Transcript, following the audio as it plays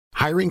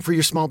Hiring for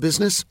your small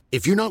business?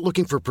 If you're not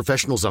looking for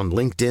professionals on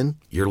LinkedIn,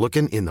 you're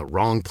looking in the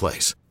wrong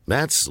place.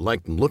 That's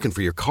like looking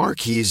for your car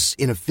keys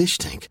in a fish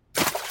tank.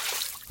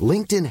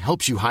 LinkedIn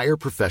helps you hire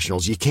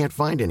professionals you can't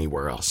find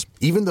anywhere else,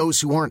 even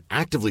those who aren't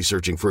actively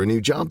searching for a new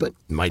job but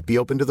might be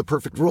open to the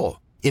perfect role.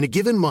 In a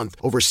given month,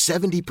 over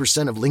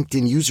 70% of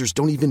LinkedIn users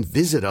don't even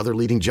visit other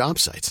leading job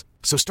sites.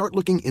 So start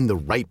looking in the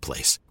right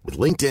place. With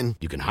LinkedIn,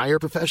 you can hire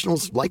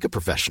professionals like a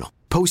professional.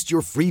 Post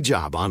your free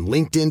job on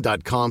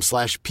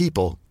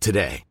linkedin.com/people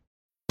today.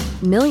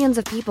 Millions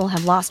of people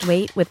have lost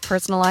weight with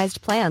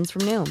personalized plans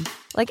from Noom.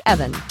 Like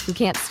Evan, who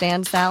can't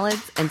stand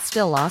salads and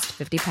still lost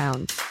 50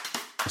 pounds.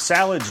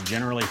 Salads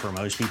generally for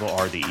most people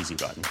are the easy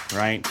button,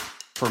 right?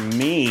 For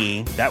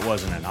me, that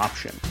wasn't an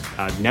option.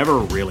 I never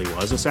really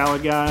was a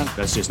salad guy.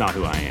 That's just not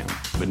who I am.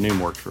 But Noom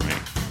worked for me.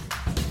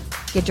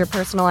 Get your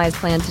personalized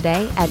plan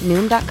today at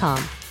Noom.com.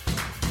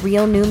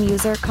 Real Noom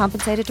user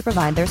compensated to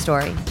provide their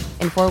story.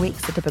 In 4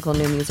 weeks, the typical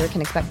Noom user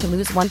can expect to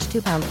lose 1 to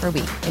 2 pounds per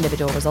week.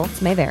 Individual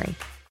results may vary.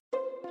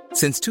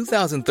 Since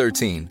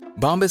 2013,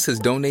 Bombas has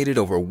donated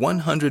over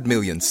 100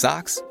 million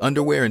socks,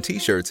 underwear, and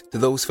T-shirts to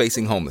those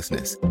facing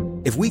homelessness.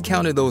 If we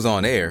counted those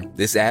on air,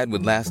 this ad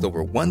would last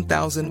over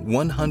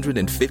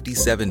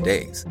 1,157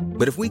 days.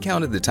 But if we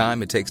counted the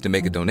time it takes to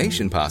make a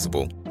donation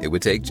possible, it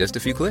would take just a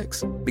few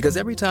clicks. Because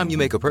every time you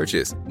make a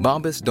purchase,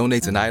 Bombas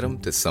donates an item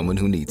to someone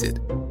who needs it.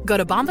 Go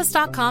to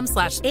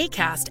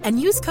bombas.com/ACAST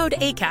and use code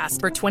ACAST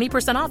for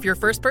 20% off your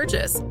first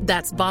purchase.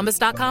 That's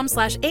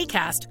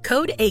bombas.com/ACAST,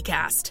 code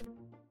ACAST.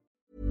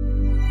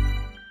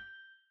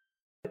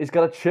 He's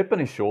got a chip in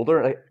his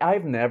shoulder.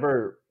 I've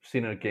never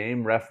seen a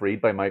game refereed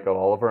by Michael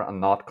Oliver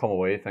and not come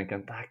away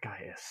thinking, that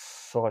guy is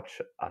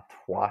such a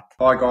twat.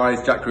 Hi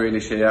guys, Jack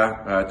Grealish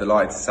here.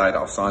 Delighted to say that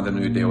I've signed a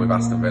new deal with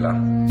Aston Villa.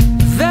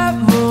 That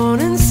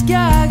morning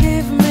sky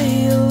gave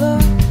me a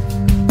look,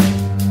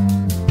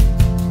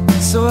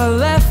 so I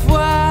left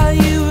while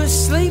you were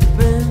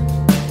sleeping.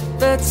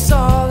 That's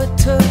all it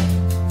took.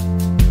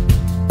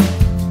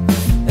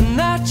 And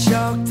I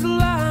chalked the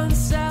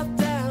lines out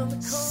down the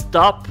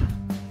Stop.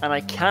 And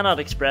I cannot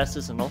express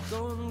this enough.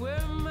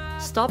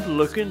 Stop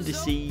looking to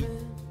see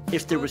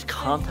if there was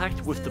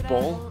contact with the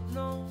ball.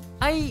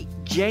 I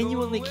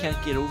genuinely can't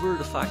get over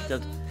the fact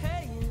that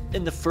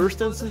in the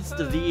first instance,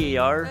 the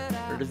VAR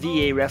or the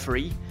VA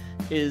referee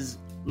is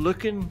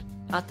looking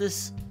at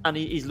this and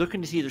he's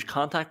looking to see if there's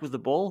contact with the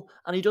ball,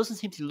 and he doesn't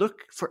seem to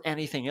look for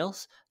anything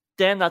else.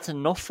 Then that's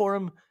enough for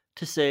him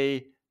to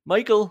say,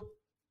 Michael,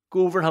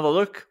 go over and have a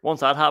look. Once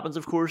that happens,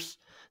 of course,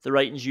 the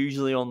writing's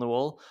usually on the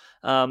wall.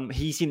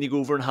 He seemed to go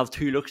over and have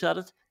 2 looks at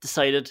it,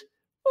 decided,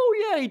 oh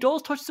yeah, he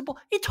does touch the ball.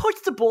 He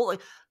touched the ball.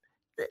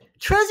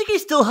 Trezeguet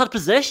still had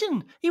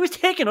possession. He was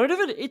taken out of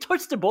it. He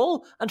touched the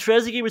ball and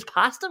Trezeguet was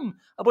past him,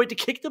 about to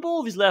kick the ball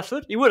with his left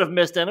foot. He would have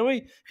missed anyway,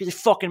 because he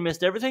fucking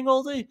missed everything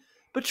all day.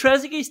 But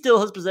Trezeguet still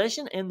has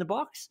possession in the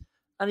box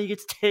and he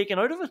gets taken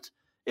out of it.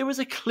 It was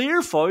a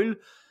clear foul,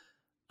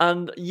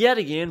 and yet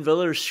again,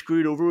 Villa are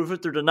screwed over with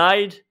it. They're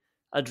denied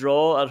a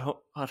draw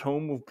at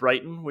home with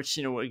Brighton, which,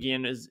 you know,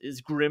 again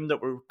is grim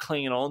that we're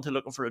clinging on to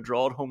looking for a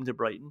draw at home to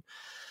Brighton.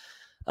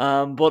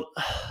 But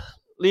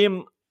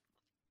Liam,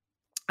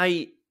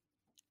 I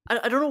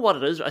don't know what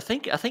it is. I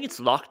think it's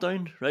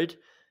lockdown, right?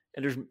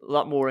 And there's a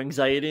lot more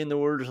anxiety in the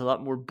world. There's a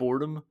lot more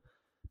boredom.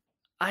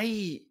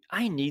 I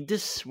need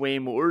this way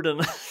more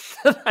than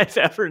I've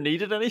ever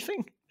needed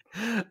anything.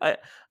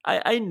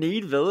 I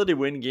need Villa to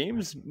win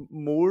games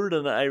more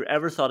than I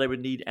ever thought I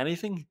would need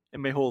anything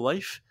in my whole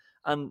life,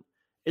 and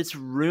it's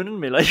ruining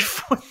my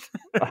life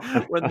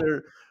when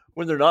they're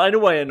not. I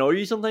know I annoy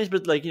you sometimes,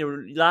 but like, you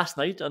know, last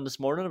night and this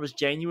morning I was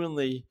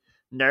genuinely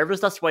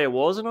nervous. That's why I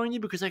was annoying you,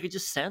 because I could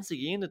just sense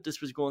again that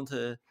this was going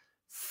to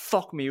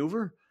fuck me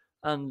over.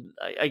 And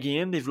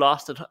again, they've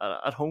lost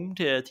at home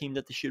to a team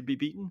that they should be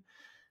beating,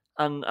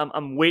 and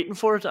I'm waiting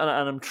for it, and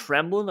I'm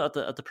trembling at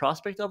the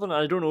prospect of it. And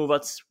I don't know if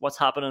that's what's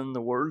happening in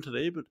the world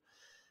today, but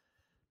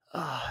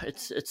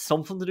it's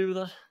something to do with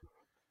that.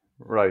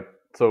 Right.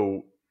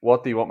 So,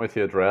 what do you want me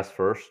to address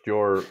first?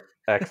 Your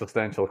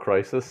existential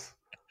crisis,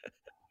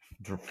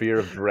 fear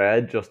of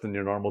dread, just in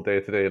your normal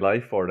day-to-day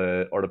life, or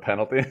the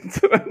penalty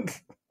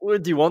incident? Well,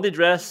 do you want to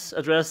address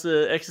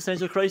the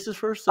existential crisis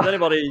first? If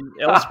anybody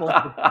else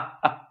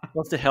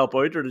wants to help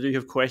out, or do you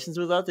have questions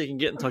with that, they can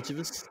get in touch with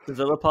us,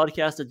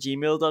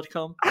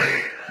 thevillapodcast@gmail.com.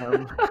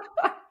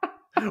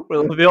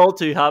 We'll be all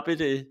too happy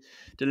to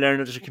learn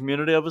that there's a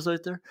community of us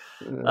out there.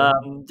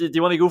 Do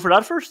you want to go for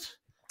that first?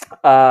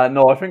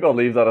 No, I think I'll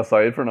leave that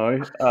aside for now.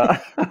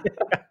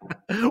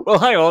 Well,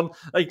 hang on.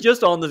 Like,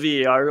 just on the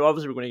VAR,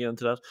 obviously we're going to get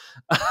into that.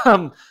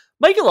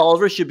 Michael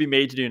Oliver should be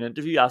made to do an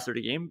interview after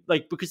the game,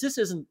 like, because this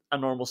isn't a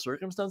normal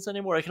circumstance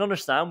anymore. I can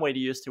understand why they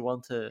used to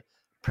want to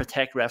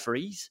protect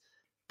referees,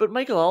 but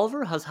Michael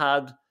Oliver has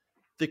had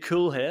the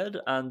cool head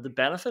and the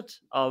benefit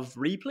of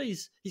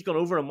replays. He's gone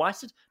over and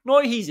watched it.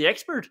 Now he's the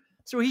expert,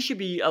 so he should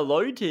be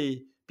allowed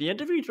to be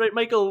interviewed, right?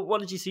 Michael,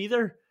 what did you see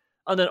there?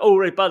 And then, oh,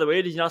 right, by the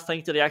way, did you not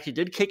think that he actually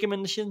did kick him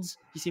in the shins?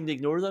 You seem to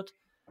ignore that.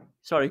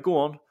 Sorry, go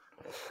on.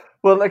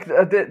 Well, like,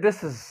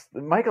 this is...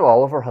 Michael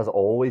Oliver has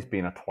always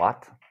been a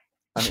twat.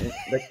 And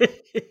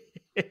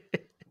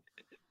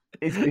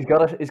he's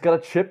got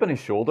a chip in his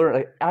shoulder.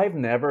 Like, I've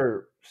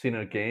never seen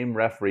a game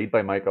refereed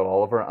by Michael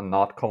Oliver and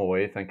not come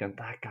away thinking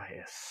that guy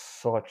is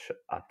such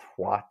a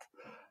twat.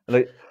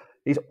 Like,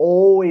 he's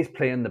always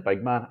playing the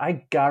big man.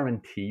 I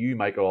guarantee you,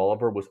 Michael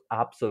Oliver was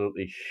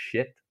absolutely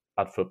shit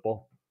at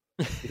football.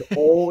 He's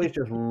always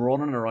just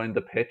running around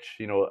the pitch,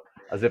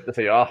 as if to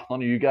say, "Oh,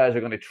 none of you guys are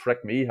going to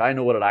trick me. I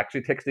know what it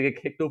actually takes to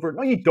get kicked over."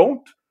 No, you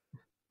don't.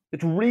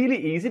 It's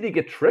really easy to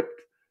get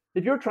tripped.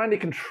 If you're trying to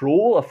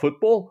control a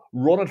football,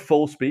 run at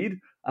full speed,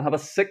 and have a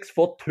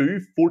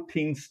 6'2",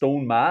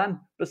 14-stone man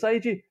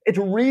beside you, it's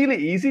really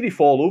easy to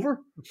fall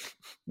over.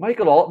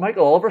 Michael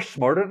Oliver's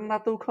smarter than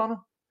that, though, Connor.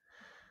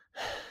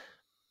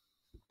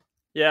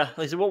 Yeah,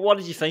 like, so what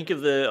did you think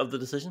of the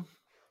decision?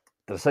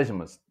 The decision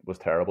was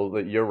terrible.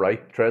 You're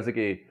right,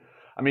 Trezeguet.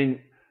 I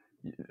mean,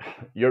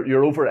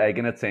 you're over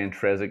egging it, saying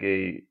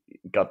Trezeguet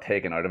got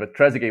taken out of it.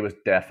 Trezeguet was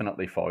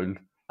definitely fouled,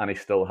 and he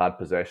still had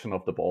possession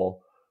of the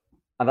ball.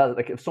 And that,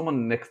 like, if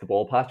someone nicks the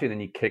ball past you and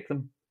then you kick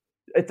them,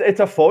 it's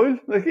a foul.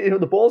 Like,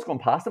 the ball's gone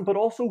past him. But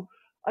also,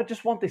 I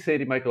just want to say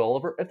to Michael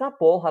Oliver, if that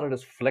ball had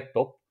just flicked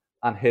up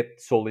and hit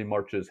Solly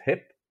March's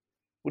hip,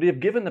 would he have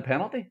given the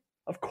penalty?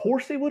 Of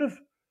course he would have.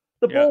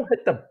 The ball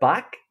hit the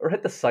back or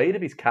hit the side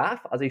of his calf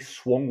as he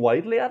swung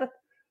widely at it.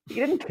 He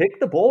didn't kick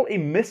the ball. He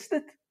missed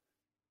it.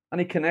 And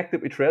he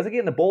connected with Trezeguet,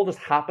 and the ball just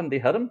happened to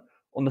hit him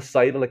on the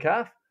side of the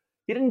calf.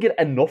 He didn't get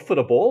enough for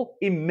the ball.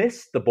 He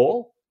missed the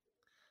ball.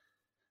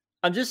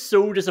 I'm just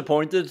so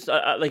disappointed.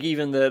 Like,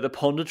 even the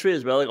punditry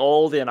as well, like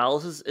all the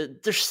analysis,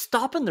 they're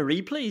stopping the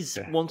replays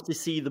once they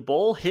see the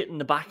ball hitting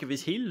the back of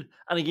his heel.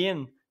 And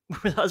again,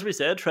 as we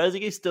said,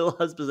 Trezeguet still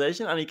has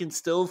possession, and he can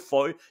still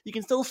foul. You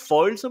can still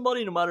foul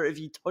somebody no matter if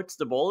you touch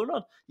the ball or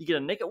not. You get a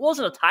nick. It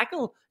wasn't a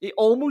tackle. He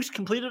almost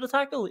completed a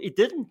tackle. He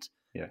didn't.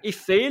 Yeah. He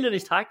failed in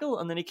his tackle,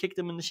 and then he kicked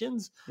him in the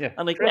shins. Yeah,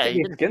 and like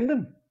Trezeguet skinned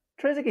him.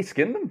 Trezeguet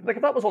skinned him. Like,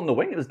 if that was on the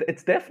wing,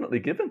 it's definitely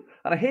given.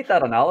 And I hate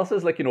that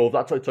analysis. Like, if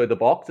that's outside the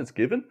box, it's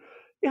given.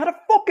 He had a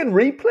fucking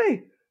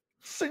replay.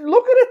 So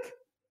look at it.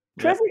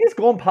 Trezeguet's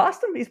gone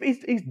past him.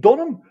 He's done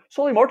him.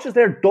 Solly March is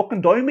there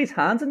ducking down with his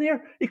hands in the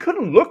air. He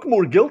couldn't look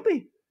more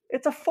guilty.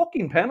 It's a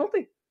fucking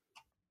penalty.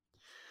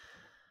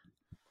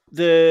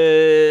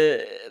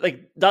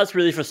 That's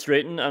really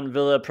frustrating, and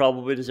Villa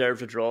probably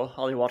deserved a draw.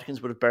 Ollie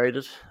Watkins would have buried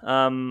it.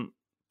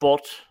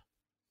 But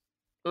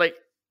like,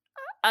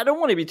 I don't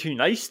want to be too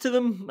nice to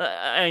them.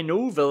 I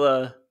know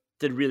Villa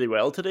did really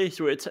well today,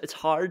 so it's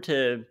hard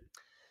to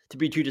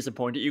be too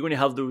disappointed. You're going to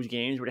have those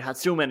games where they had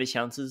so many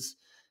chances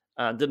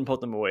and didn't put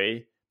them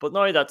away. But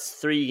now that's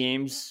 3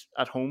 games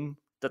at home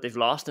that they've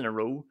lost in a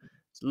row.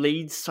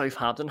 Leeds,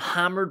 Southampton,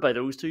 hammered by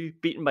those two,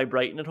 beaten by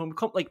Brighton at home.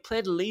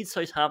 Played Leeds,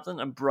 Southampton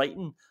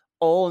and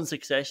all in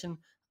succession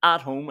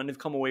at home, and they've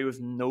come away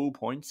with no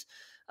points.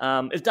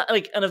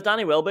 If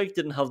Danny Welbeck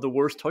didn't have the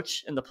worst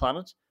touch in the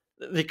planet,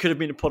 they could have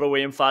been put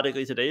away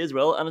emphatically today as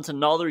well. And it's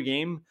another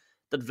game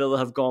that Villa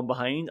have gone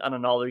behind, and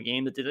another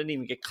game that they didn't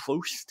even get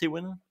close to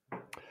winning.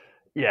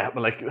 Yeah,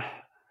 but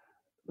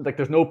like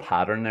there's no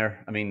pattern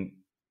there. I mean,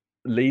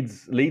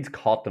 Leeds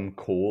caught them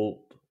cold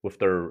with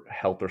their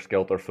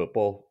helter-skelter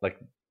football. Like,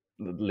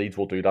 Leeds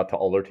will do that to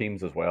other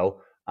teams as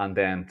well. And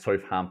then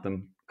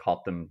Southampton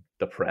caught them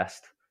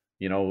depressed.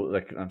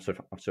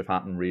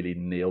 Southampton really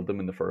nailed them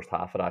in the first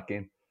half of that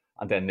game.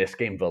 And then this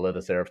game, Villa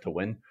deserved to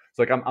win.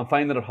 So, like, I'm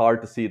finding it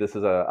hard to see this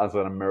as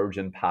an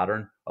emerging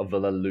pattern of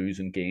Villa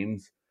losing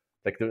games.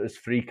 Like, there's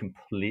 3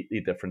 completely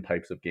different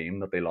types of game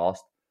that they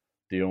lost.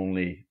 The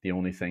only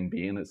thing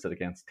being is that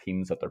against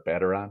teams that they're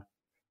better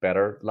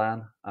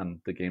than, and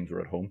the games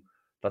were at home.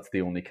 That's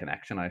the only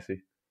connection I see.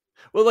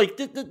 Well,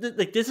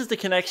 this is the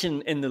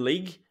connection in the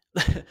league.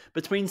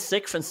 Between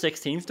 6th and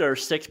 16th, there are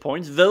 6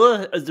 points.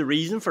 Villa is the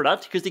reason for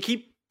that, because they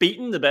keep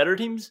beating the better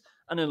teams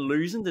and then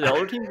losing to the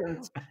other teams.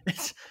 And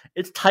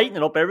it's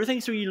tightening up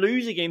everything. So you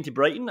lose a game to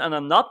Brighton, and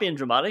I'm not being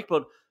dramatic,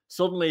 but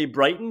suddenly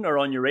Brighton are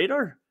on your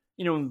radar.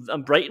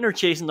 And Brighton are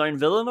chasing down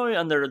Villa now,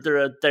 and they're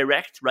a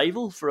direct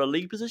rival for a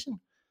league position.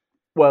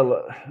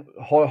 Well,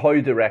 how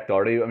direct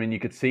are they? I mean, you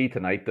could see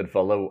tonight that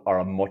Villa are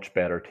a much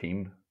better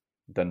team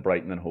than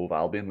Brighton and Hove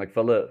Albion. Like,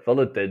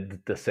 Villa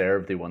did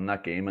deserve to win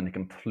that game, and they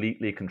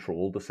completely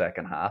controlled the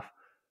second half.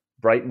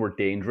 Brighton were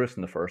dangerous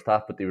in the first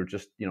half, but they were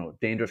just,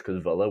 dangerous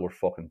because Villa were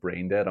fucking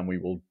brain dead, and we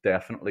will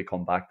definitely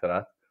come back to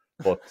that.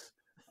 But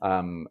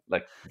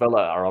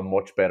Villa are a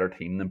much better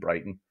team than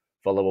Brighton.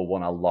 Villa will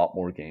win a lot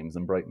more games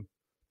than Brighton.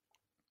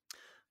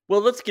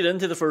 Well, let's get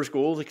into the first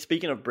goal. Like,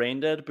 speaking of brain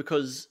dead,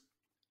 because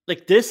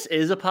this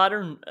is a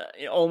pattern.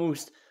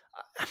 Almost,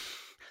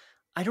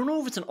 I don't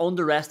know if it's an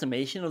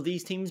underestimation of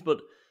these teams,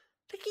 but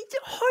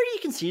how do you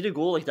concede a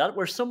goal like that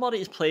where somebody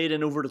is played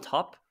in over the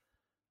top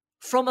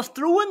from a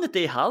throw-in that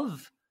they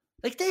have?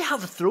 Like, they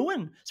have a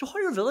throw-in. So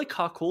how are Villa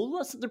caught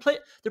cold?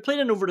 They're playing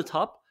in over the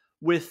top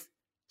with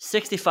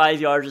 65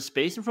 yards of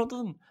space in front of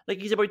them. Like,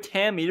 he's about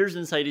 10 meters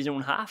inside his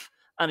own half,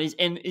 and he's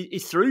in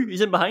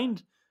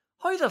behind.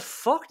 How the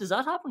fuck does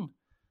that happen?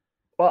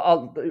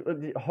 Well,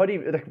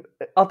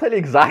 I'll tell you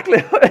exactly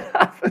how it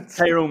happens.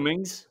 Tyrone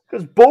Mings.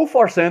 Because both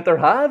our centre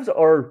halves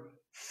are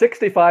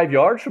 65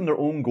 yards from their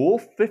own goal,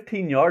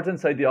 15 yards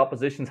inside the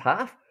opposition's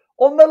half,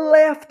 on the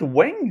left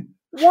wing.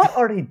 What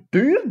are they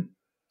doing?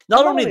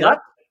 Not only that,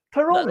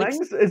 Tyrone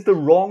Mings is the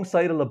wrong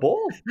side of the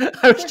ball.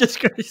 I was just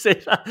going to say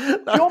that.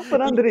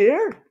 Jumping into the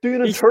air, doing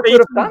an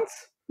interpretive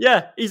dance.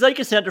 Yeah, he's like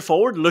a centre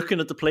forward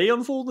looking at the play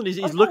unfolding.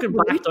 He's looking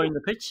back down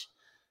the pitch.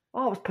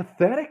 Oh, it was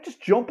pathetic.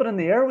 Just jumping in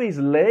the air with his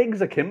legs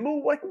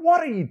akimbo. Like,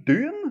 what are you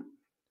doing?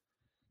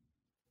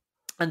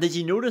 And did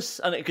you notice,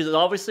 and because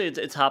obviously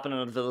it's happening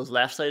on Villa's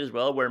left side as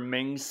well, where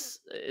Mings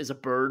is a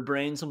bird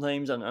brain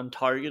sometimes and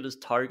Targett is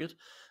Targett.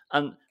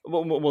 And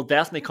we'll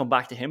definitely come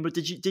back to him. But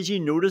did you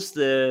notice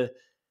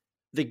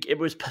it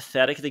was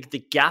pathetic,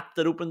 the gap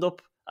that opened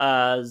up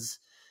as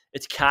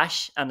it's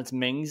Cash and it's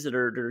Mings that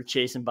are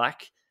chasing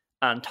back,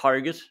 and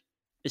Targett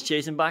is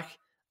chasing back,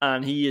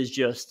 and he is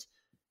just,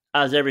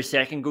 as every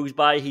second goes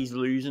by, he's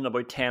losing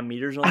about 10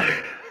 meters on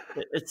it.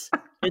 It's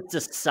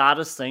the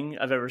saddest thing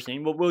I've ever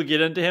seen. But we'll get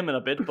into him in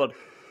a bit. But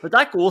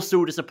that goal's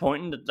so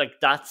disappointing that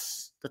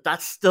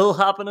that's still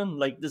happening.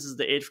 Like, this is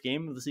the 8th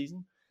game of the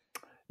season.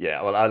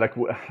 Yeah, well,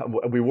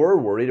 we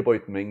were worried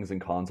about Mings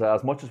and Konsa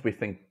as much as we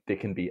think they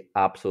can be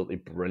absolutely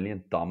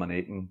brilliant,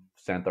 dominating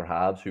centre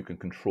halves who can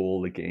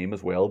control the game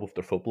as well with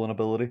their footballing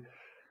ability.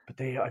 But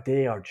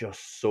they are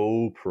just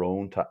so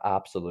prone to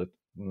absolute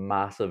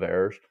massive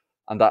errors,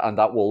 and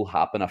that will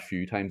happen a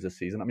few times this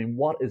season. I mean,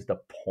 what is the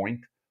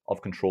point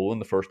of controlling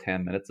the first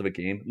 10 minutes of a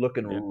game,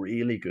 looking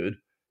really good,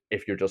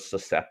 if you're just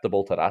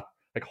susceptible to that?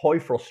 Like, how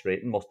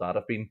frustrating must that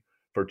have been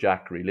for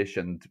Jack Grealish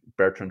and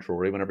Bertrand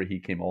Traore whenever he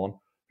came on,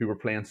 who were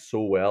playing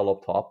so well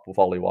up top with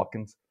Ollie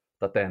Watkins,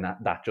 that then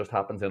that just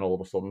happens, and all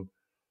of a sudden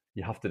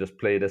you have to just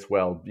play this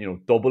well,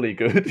 doubly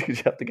good because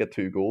you have to get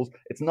 2 goals.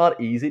 It's not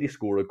easy to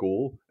score a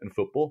goal in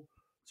football,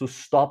 so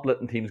stop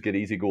letting teams get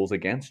easy goals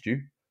against you.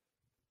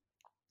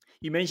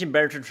 You mentioned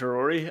Bertrand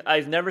Traore.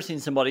 I've never seen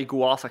somebody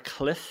go off a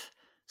cliff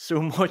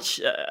so much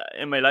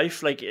in my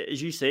life. Like,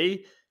 as you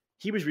say,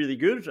 he was really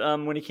good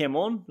when he came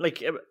on.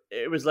 Like,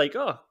 it was like,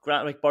 oh,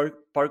 Grant, like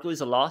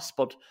Barkley's a loss,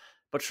 but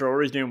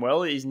Traore's doing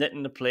well. He's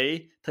knitting the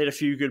play, played a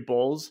few good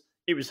balls.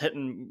 He was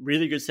hitting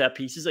really good set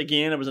pieces.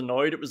 Again, I was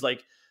annoyed. It was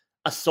like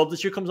a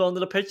substitute comes onto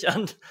the pitch,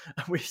 and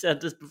we've said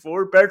this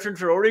before, Bertrand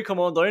Traore, come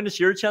on down. It's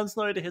your chance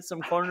now to hit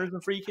some corners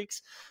and free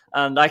kicks.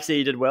 And actually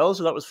he did well,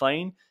 so that was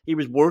fine. He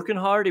was working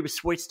hard. He was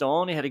switched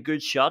on. He had a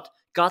good shot,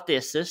 got the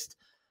assist.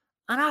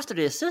 And after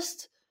the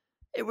assist,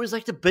 it was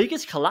like the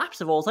biggest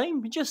collapse of all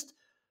time. He just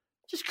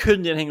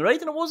couldn't do anything right.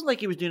 And it wasn't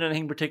like he was doing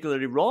anything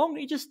particularly wrong.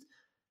 He just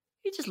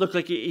looked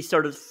like he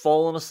started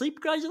falling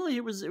asleep gradually.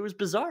 It was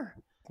bizarre.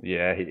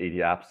 Yeah,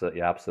 he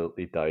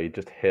absolutely died.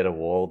 Just hit a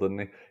wall, didn't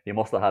he? He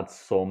must have had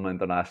some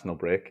international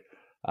break.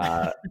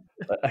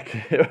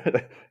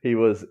 He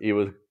was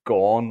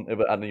gone.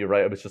 And you're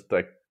right. It was just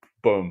like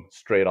boom,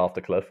 straight off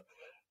the cliff.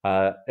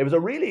 It was a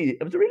really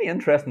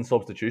interesting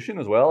substitution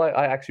as well.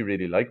 I actually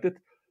really liked it.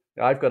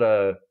 I've got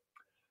a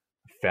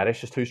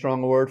fetish, is too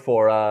strong a word,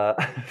 for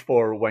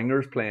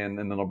wingers playing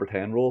in the number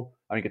 10 role.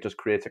 I think it just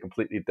creates a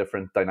completely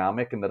different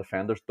dynamic, and the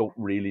defenders don't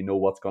really know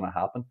what's going to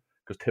happen,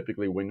 because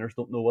typically wingers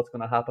don't know what's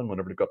going to happen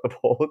whenever they've got the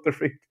ball at their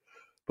feet.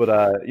 But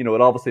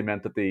it obviously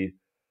meant that they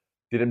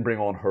didn't bring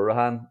on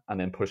Hurahan and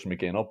then push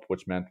McGinn up,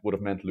 which would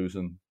have meant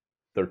losing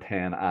their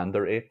 10 and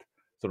their 8.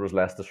 So there was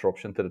less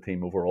disruption to the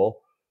team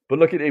overall. But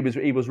look,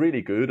 he was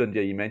really good, and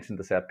yeah, you mentioned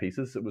the set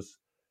pieces. It was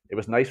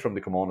nice for him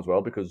to come on as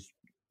well, because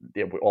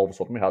all of a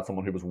sudden we had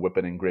someone who was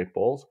whipping in great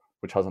balls,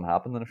 which hasn't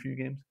happened in a few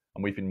games.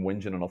 And we've been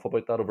whinging enough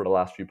about that over the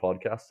last few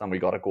podcasts, and we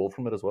got a goal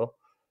from it as well.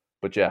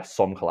 But yeah,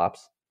 some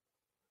collapse.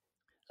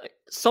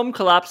 Some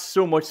collapse,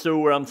 so much so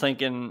where I'm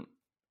thinking,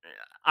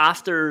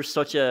 after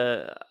such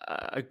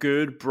a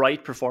good,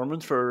 bright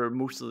performance for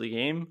most of the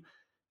game,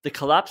 the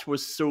collapse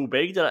was so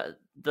big that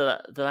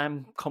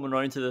I'm coming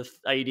around to the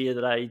idea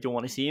that I don't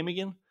want to see him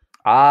again.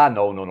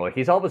 No.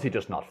 He's obviously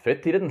just not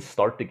fit. He didn't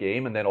start the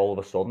game, and then all of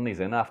a sudden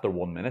he's in after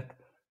 1 minute.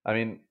 I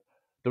mean,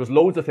 there was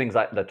loads of things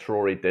that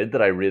Traore did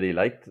that I really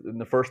liked in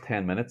the first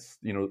 10 minutes.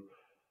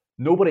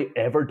 Nobody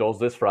ever does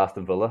this for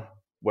Aston Villa,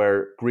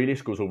 where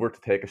Grealish goes over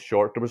to take a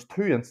short. There was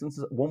 2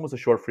 instances. One was a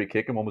short free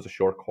kick and one was a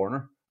short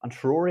corner. And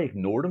Traore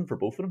ignored him for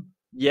both of them.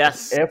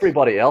 Yes.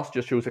 Everybody else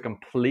just shows a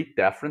complete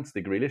deference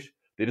to Grealish.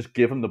 They just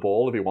give him the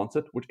ball if he wants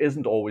it, which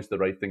isn't always the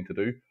right thing to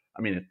do.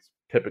 I mean, it's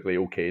typically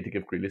okay to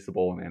give Grealish the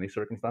ball in any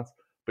circumstance.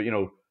 But,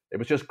 it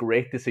was just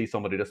great to see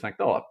somebody just think,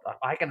 oh,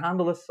 I can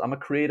handle this. I'm a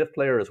creative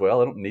player as well.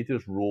 I don't need to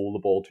just roll the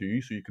ball to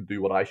you so you can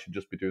do what I should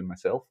just be doing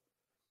myself.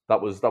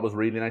 That was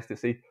really nice to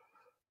see.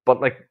 But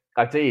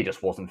I'd say he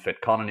just wasn't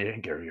fit, Con, and you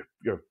think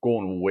you're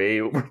going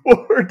way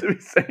overboard to be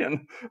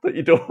saying that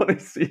you don't want to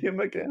see him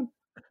again.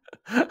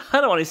 I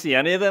don't want to see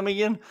any of them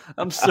again.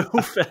 I'm so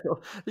fed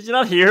up. Did you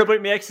not hear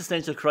about my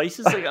existential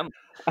crisis?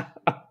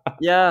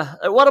 Yeah.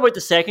 What about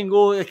the second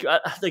goal?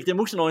 The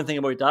most annoying thing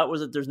about that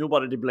was that there's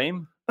nobody to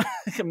blame.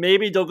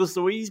 Maybe Douglas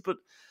Luiz, but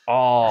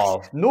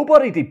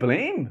nobody to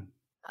blame.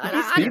 Did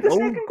you see the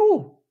second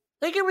goal?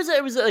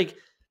 It was like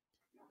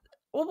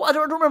Well, I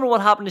don't remember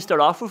what happened to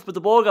start off with, but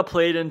the ball got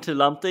played into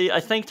Lamptey. I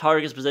think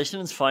Targett's position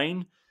is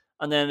fine,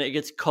 and then it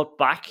gets cut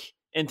back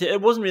into.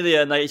 It wasn't really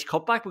a nice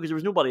cutback because there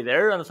was nobody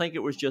there, and I think it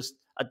was just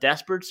a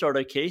desperate sort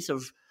of case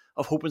of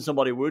hoping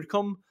somebody would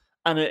come,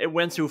 and it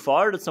went so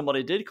far that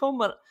somebody did come.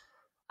 But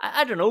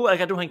I don't know.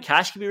 Like, I don't think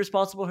Cash could be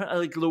responsible.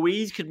 Like,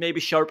 Louise could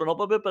maybe sharpen up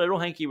a bit, but I don't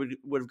think he would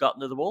have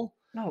gotten to the ball.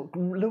 No,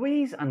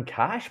 Louise and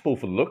Cash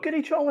both look at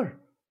each other.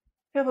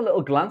 They have a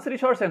little glance at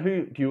each other, saying,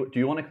 "Who do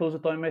you want to close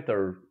it down, mate,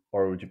 or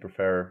would you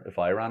prefer if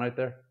I ran out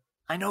there?"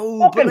 I know,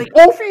 fucking but like,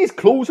 both of these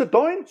close it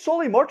down.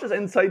 Solly March is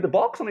inside the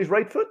box on his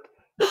right foot.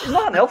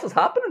 Nothing else is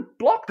happening.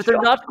 Blocked. But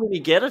they're not going to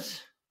get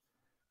it.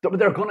 But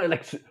they're going to,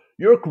 like,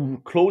 you're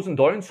closing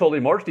down Solly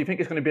March. Do you think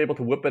he's going to be able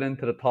to whip it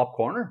into the top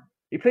corner?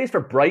 He plays for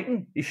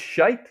Brighton. He's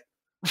shite.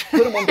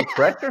 Put him under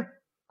pressure.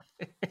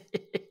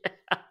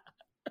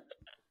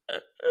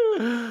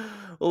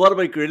 Well, what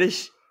about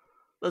Grealish?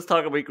 Let's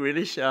talk about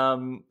Grealish.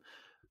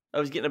 I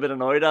was getting a bit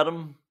annoyed at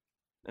him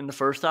in the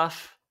first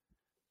half,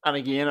 and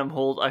again, I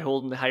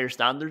hold him to higher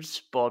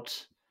standards.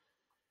 But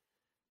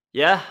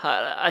yeah,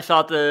 I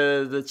thought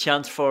the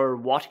chance for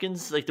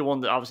Watkins, like the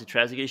one that obviously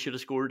Trezeguet should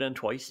have scored in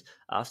twice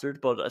after,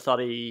 but I thought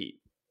it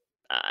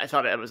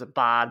was a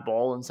bad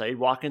ball inside.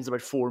 Watkins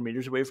about 4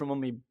 meters away from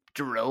him, he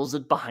drills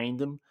it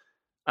behind him,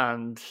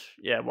 and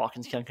yeah,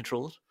 Watkins can't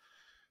control it.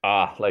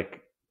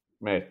 Like,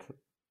 mate.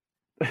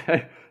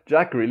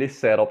 Jack Grealish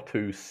set up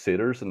 2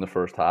 sitters in the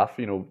first half.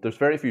 You know, there's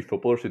very few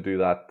footballers who do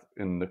that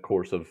in the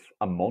course of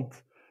a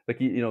month. Like,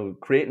 you know,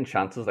 creating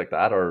chances like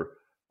that are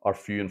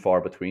few and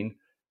far between.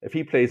 If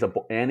he plays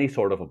any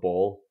sort of a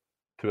ball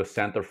to a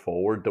centre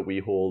forward that we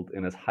hold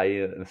in as high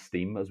an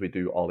esteem as we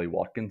do Ollie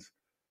Watkins,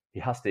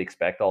 he has to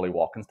expect Ollie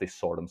Watkins to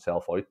sort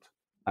himself out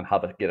and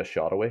get a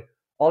shot away.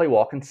 Ollie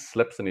Watkins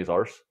slips in his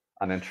arse,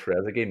 and then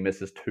Trezeguet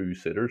misses 2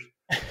 sitters.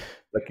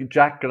 Like,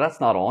 that's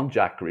not on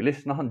Jack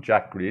Grealish. Nothing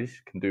Jack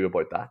Grealish can do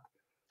about that.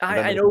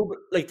 I know, but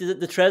like the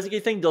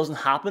Trezeguet thing doesn't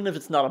happen if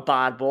it's not a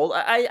bad ball.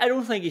 I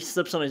don't think he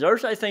slips on his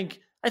arse. I think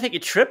he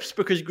trips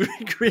because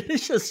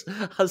Grealish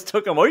has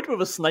took him out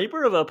with a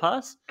sniper of a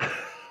pass.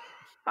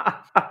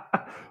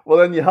 Well,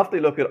 then you have to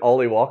look at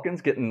Ollie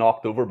Watkins getting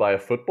knocked over by a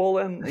football.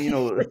 Then, you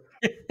know.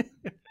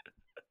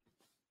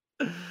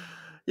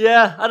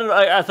 Yeah, I don't know.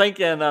 I think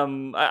then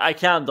I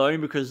calm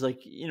down because, like,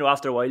 you know,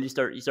 after a while you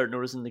start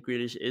noticing that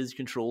Grealish is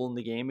controlling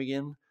the game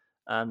again,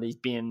 and he's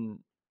being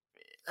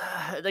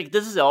like,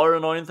 this is the other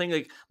annoying thing.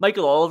 Like,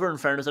 Michael Oliver, in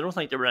fairness, I don't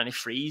think there were any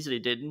frees that he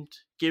didn't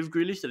give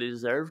Grealish that he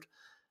deserved.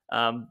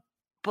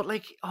 But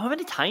like, how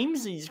many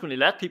times are you just going to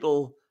let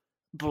people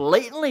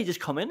blatantly just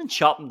come in and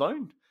chop him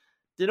down?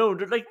 You know,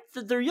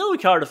 they're yellow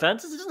card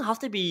offences. It doesn't have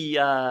to be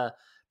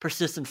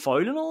persistent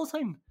fouling all the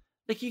time.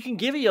 Like, you can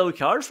give a yellow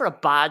card for a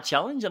bad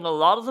challenge, and a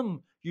lot of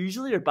them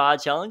usually are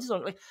bad challenges.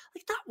 Like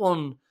that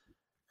one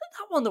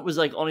that was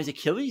like on his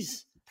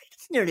Achilles. Like,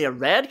 it's nearly a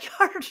red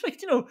card.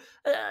 Like, you know,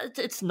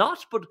 it's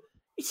not, but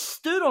he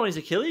stood on his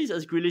Achilles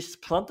as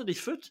Grealish planted his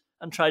foot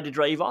and tried to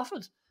drive off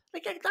it.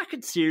 Like, that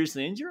could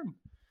seriously injure him.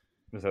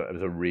 It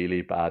was a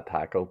really bad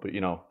tackle, but,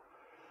 you know,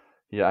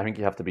 yeah, I think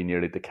you have to be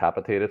nearly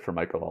decapitated for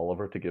Michael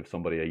Oliver to give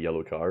somebody a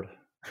yellow card.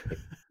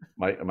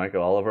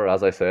 Michael Oliver,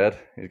 as I said,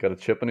 he's got a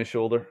chip on his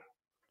shoulder.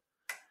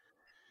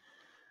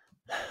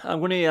 I'm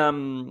going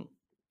to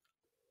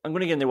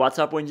get in the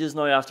WhatsApp whinges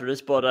now after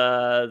this, but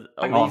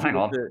hang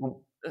on.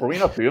 Were we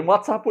not doing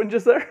WhatsApp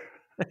whinges there?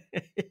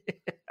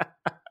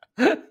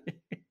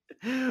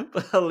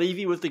 But I'll leave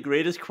you with the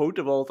greatest quote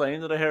of all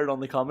time that I heard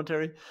on the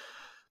commentary.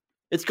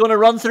 It's going to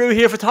run through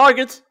here for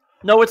Targett.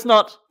 No, it's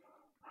not.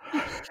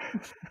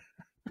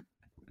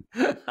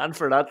 And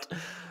for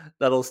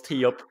that'll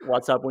tee up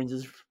WhatsApp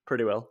whinges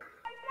pretty well.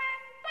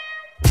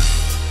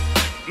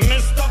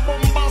 Mr.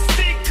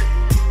 Bombastic.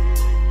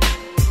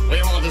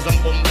 We want is a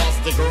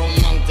bombastic,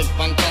 romantic,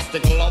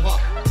 fantastic lover.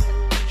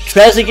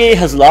 Trezeguet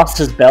has lost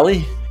his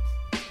belly.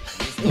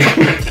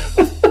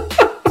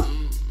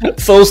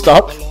 Full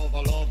stop.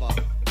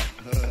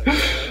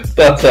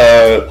 That's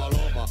the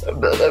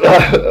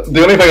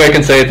only thing I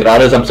can say to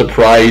that is I'm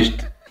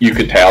surprised you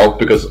could tell,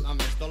 because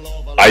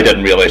I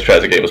didn't realise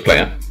Trezeguet was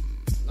playing.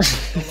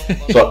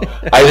 So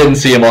I didn't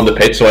see him on the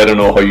pitch, so I don't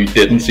know how you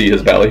didn't see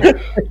his belly.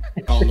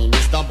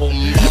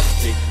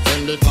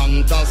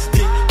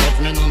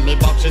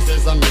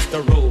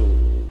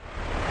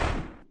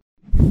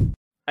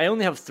 I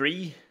only have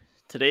 3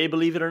 today,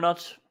 believe it or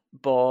not,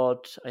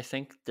 but I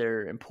think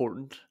they're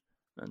important,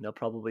 and they'll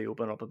probably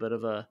open up a bit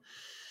of a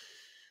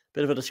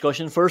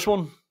discussion. First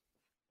one,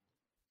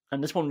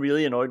 and this one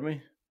really annoyed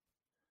me,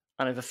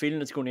 and I have a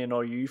feeling it's going to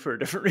annoy you for a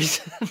different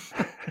reason.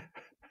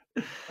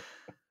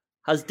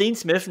 Has Dean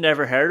Smith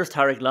never heard of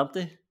Tarek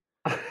Lamptey?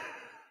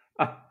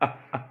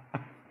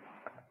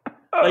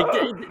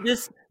 Like,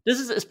 this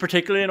is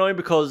particularly annoying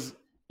because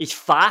he's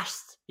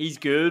fast, he's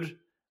good,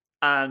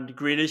 and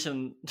Grealish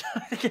and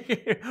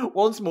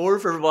once more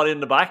for everybody in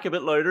the back, a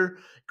bit louder.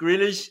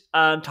 Grealish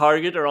and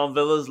Targett are on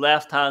Villa's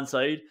left-hand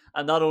side,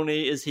 and not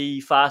only is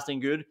he fast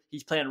and good,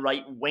 he's playing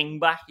right wing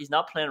back. He's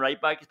not playing right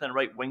back, he's playing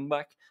right wing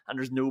back, and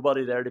there's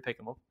nobody there to pick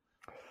him up.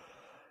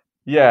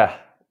 Yeah,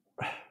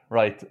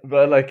 right.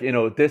 But like,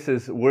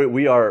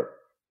 we are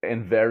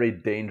in very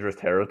dangerous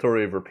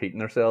territory of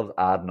repeating ourselves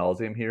ad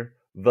nauseum here.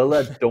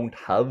 Villa don't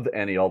have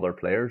any other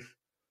players.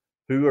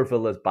 Who are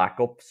Villa's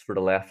backups for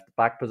the left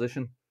back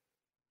position?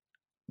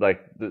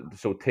 Like,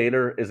 so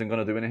Taylor isn't going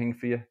to do anything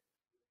for you.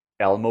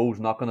 Elmo's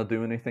not going to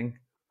do anything.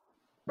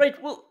 Right.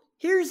 Well,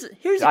 here's a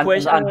And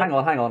question. hang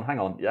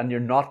on. And you're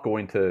not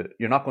going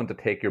to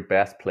take your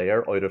best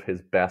player out of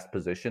his best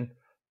position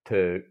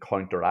to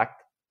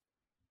counteract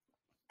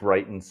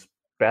Brighton's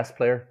best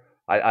player.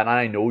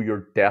 I know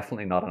you're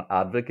definitely not an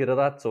advocate of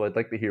that, so I'd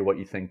like to hear what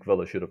you think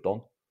Villa should have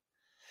done.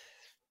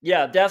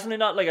 Yeah, definitely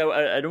not. Like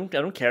I don't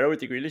care about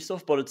the Grealish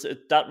stuff, but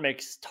that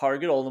makes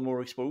Targett all the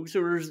more exposed.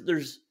 So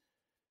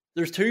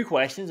there's two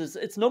questions.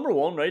 It's number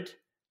one, right?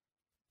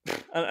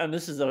 And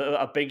this is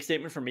a big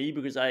statement for me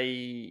because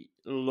I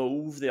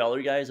loathe the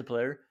other guy as a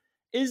player.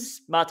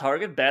 Is Matt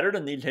Targett better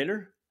than Neil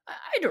Taylor?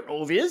 I don't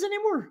know if he is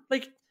anymore.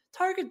 Like,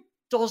 Targett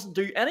doesn't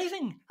do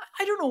anything.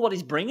 I don't know what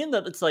he's bringing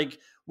that it's like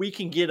we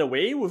can get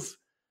away with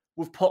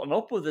putting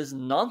up with this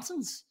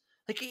nonsense.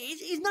 Like,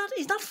 he's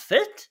not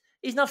fit.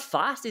 He's not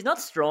fast. He's not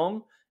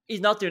strong.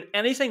 He's not doing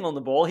anything on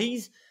the ball.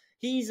 He's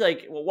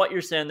like what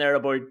you're saying there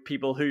about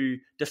people who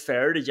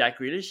defer to Jack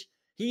Grealish.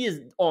 He is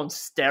on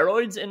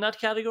steroids in that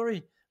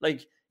category.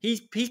 Like,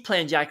 he's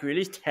playing Jack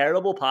Grealish's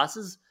terrible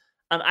passes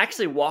and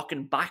actually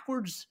walking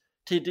backwards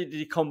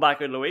to come back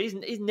out of the way.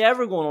 He's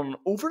never going on an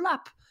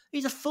overlap.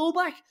 He's a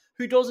fullback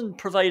who doesn't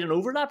provide an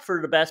overlap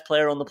for the best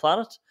player on the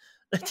planet.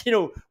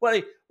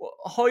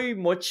 How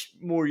much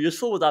more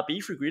useful would that be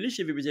for Grealish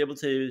if he was able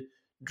to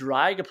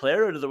drag a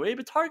player out of the way?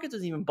 But Targett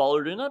doesn't even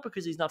bother doing that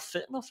because he's not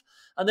fit enough.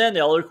 And then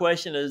the other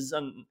question is,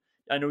 and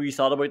I know you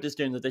thought about this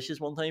doing the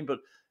dishes one time, but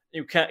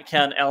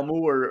can Elmo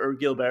or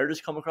Gilbert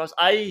just come across?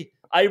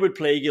 I would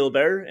play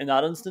Gilbert in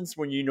that instance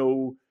when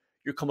you're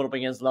coming up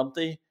against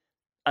Lamptey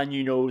and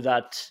you know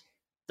that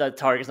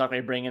Targett's not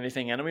going to bring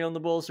anything anyway on the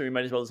ball, so you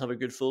might as well just have a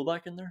good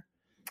fullback in there.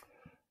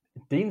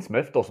 Dean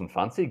Smith doesn't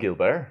fancy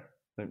Gilbert.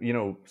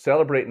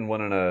 Celebrating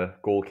winning a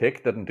goal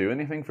kick didn't do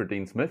anything for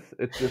Dean Smith.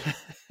 It's just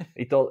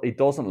he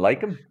doesn't like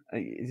him.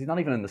 He's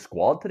not even in the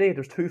squad today.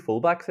 There's two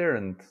fullbacks there,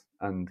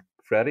 and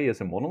Freddie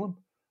is in one of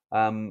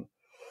them.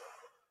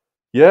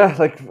 Yeah,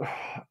 like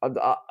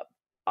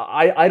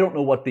I don't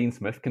know what Dean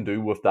Smith can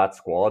do with that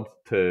squad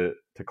to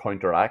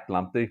counteract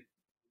Lamptey.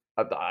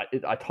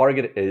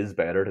 Targett is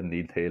better than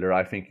Neil Taylor.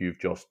 I think you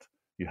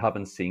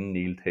haven't seen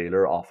Neil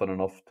Taylor often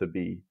enough to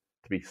be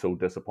so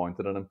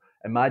disappointed in him.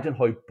 Imagine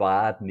how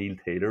bad Neil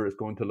Taylor is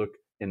going to look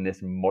in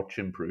this much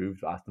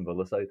improved Aston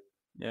Villa side.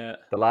 Yeah.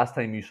 The last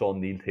time you saw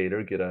Neil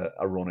Taylor get a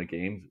run of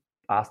games,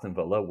 Aston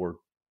Villa were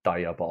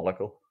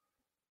diabolical.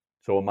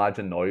 So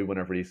imagine now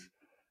whenever he's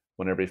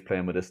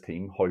playing with his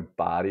team, how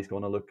bad he's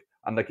going to look.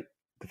 And like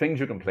the things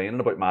you're complaining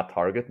about Matt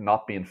Targett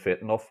not being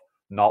fit enough,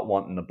 not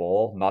wanting the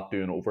ball, not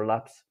doing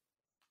overlaps.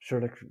 Sure,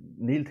 like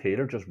Neil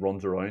Taylor just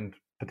runs around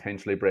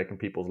potentially breaking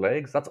people's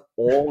legs. That's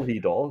all he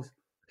does.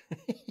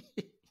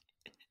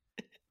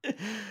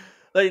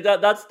 Like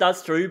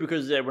that's true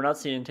because we're not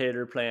seeing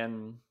Taylor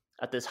playing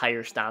at this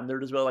higher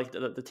standard as well. Like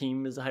the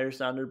team is a higher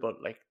standard,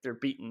 but like they're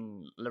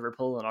beating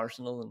Liverpool and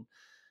Arsenal, and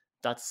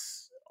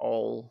that's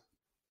all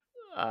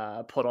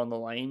put on the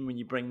line when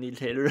you bring Neil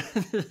Taylor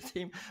into the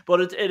team. But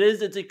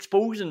it's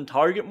exposing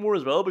Targett more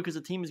as well because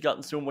the team has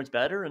gotten so much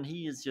better, and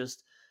he is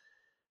just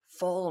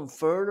falling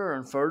further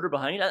and further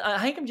behind. I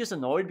think I'm just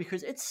annoyed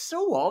because it's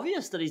so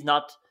obvious that he's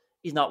not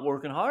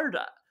working hard.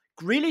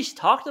 Grealish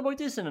talked about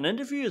this in an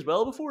interview as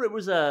well before. It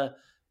was a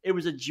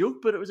joke,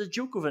 but it was a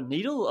joke of a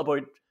needle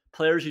about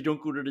players who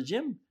don't go to the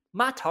gym.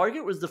 Matt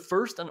Targett was the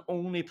first and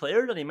only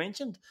player that he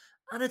mentioned,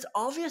 and it's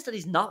obvious that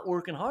he's not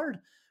working hard.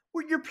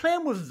 You're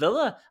playing with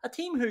Villa, a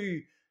team who,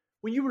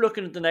 when you were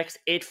looking at the next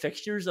 8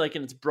 fixtures, like,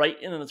 and it's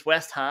Brighton and it's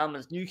West Ham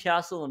and it's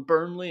Newcastle and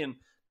Burnley, and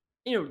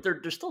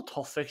they're still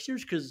tough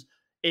fixtures because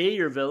A,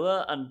 you're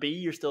Villa, and B,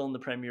 you're still in the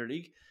Premier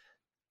League.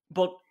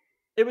 But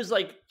it was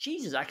like,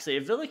 Jesus, actually,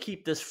 if Villa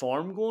keep this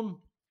form going,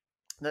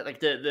 that like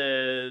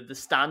the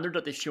standard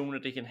that they've shown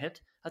that they can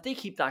hit, if they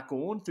keep that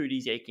going through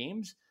these 8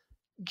 games,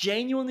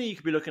 genuinely you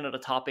could be looking at a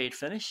top 8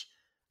 finish.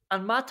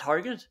 And Matt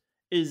Targett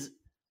is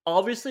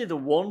obviously the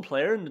one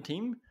player in the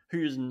team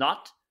who is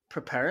not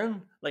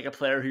preparing like a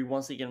player who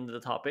wants to get into the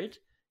top 8.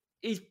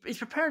 He's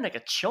preparing like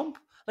a chump.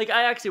 Like,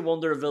 I actually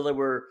wonder if Villa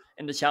were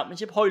in the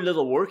Championship, how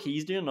little work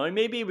he's doing now.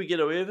 Maybe we get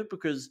away with it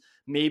because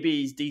maybe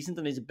he's decent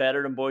and he's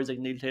better than boys like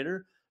Neil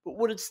Taylor. But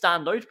would it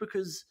stand out?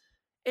 Because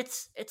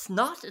it's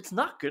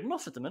not good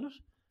enough at the minute.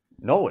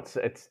 No, it's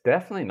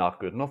definitely not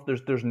good enough.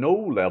 There's no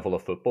level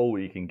of football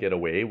where you can get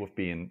away with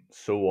being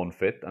so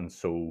unfit and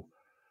so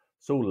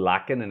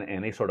lacking in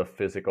any sort of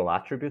physical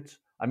attributes.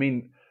 I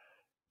mean,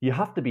 you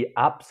have to be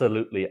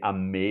absolutely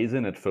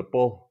amazing at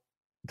football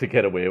to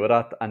get away with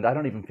that, and I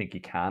don't even think he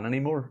can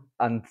anymore.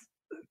 And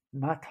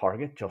Matt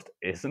Targett just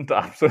isn't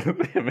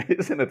absolutely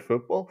amazing at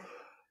football.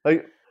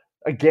 Like,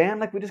 again,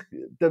 like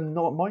the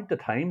amount of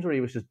times where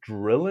he was just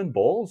drilling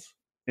balls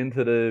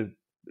into the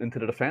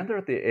defender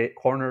at the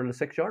corner of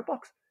the 6-yard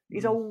box.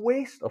 He's a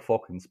waste of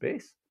fucking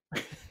space.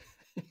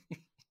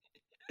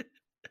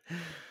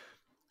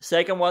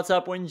 Second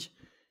WhatsApp whinge.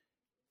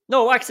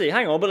 No, actually,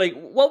 hang on. But like,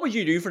 what would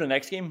you do for the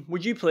next game?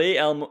 Would you play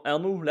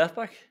Elmo left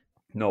back?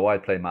 No,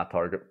 I'd play Matt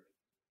Targett.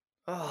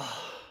 Oh,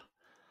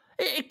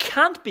 it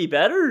can't be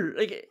better.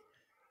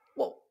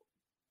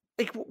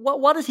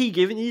 What is he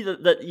giving you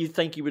that you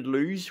think you would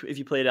lose if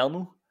you played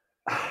Elmo?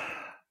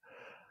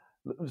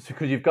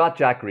 Because you've got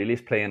Jack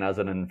Grealish playing as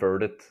an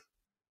inverted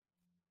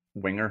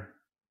winger.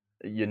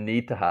 You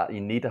need to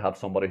have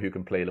somebody who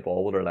can play the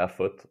ball with their left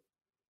foot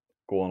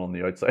going on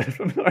the outside of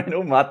him. I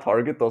know Matt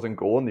Targett doesn't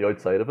go on the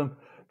outside of him,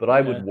 but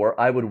I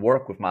would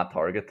work with Matt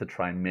Targett to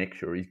try and make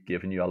sure he's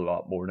giving you a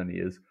lot more than he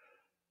is.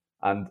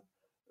 And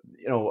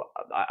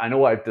I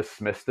know I've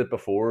dismissed it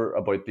before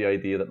about the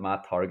idea that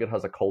Matt Targett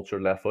has a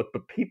cultured left foot,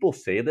 but people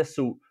say this,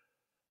 so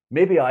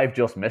maybe I've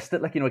just missed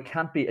it.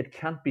 It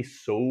can't be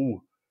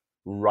so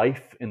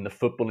rife in the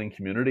footballing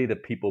community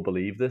that people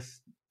believe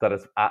this, that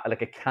it's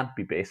it can't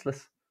be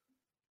baseless.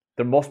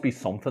 There must be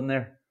something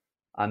there.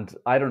 And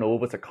I don't know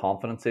if it's a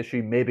confidence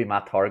issue. Maybe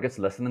Matt Targett's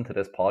listening to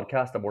this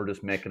podcast and we're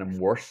just making him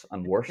worse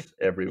and worse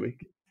every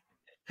week.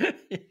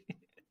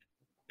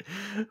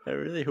 I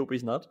really hope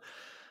he's not.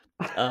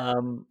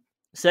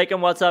 Second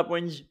WhatsApp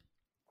whinge.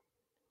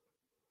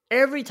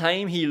 Every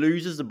time he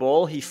loses the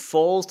ball, he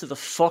falls to the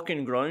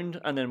fucking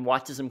ground and then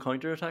watches him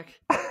counterattack.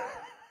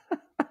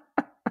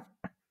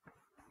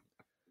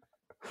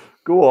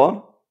 Go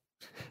on.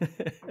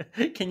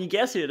 Can you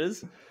guess who it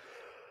is?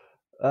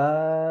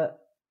 I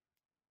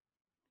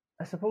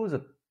suppose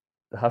it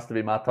has to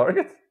be Matt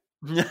Targett.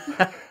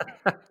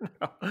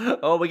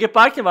 Oh, we get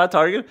back to Matt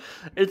Targett.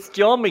 It's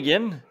John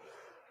McGinn.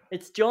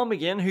 It's John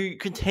McGinn who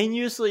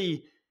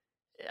continuously,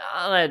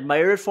 and I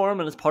admire it for him,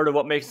 and it's part of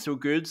what makes it so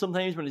good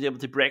sometimes when he's able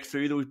to break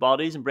through those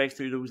bodies and break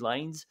through those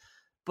lines.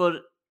 But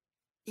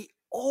he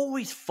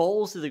always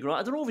falls to the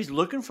ground. I don't know if he's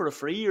looking for a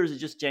free or is it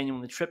just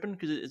genuinely tripping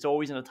because it's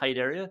always in a tight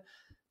area.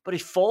 But he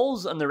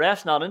falls and the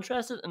ref's not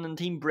interested, and then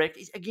the team break.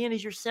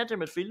 He's your centre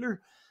midfielder,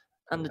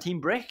 and the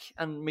team break,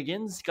 and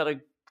McGinn's got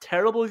a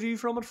terrible view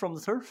from it from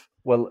the turf.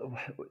 Well,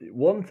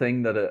 one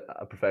thing that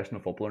a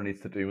professional footballer needs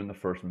to do in the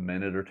first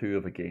minute or two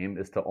of a game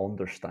is to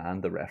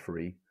understand the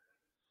referee.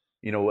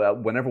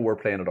 Whenever we're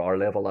playing at our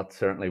level, that's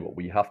certainly what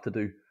we have to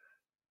do.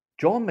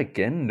 John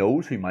McGinn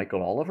knows who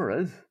Michael Oliver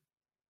is.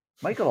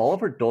 Michael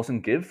Oliver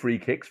doesn't give free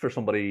kicks for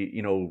somebody,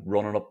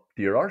 running up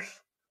to your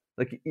arse.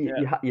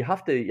 You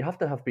have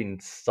to have been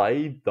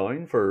side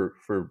down for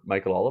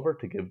Michael Oliver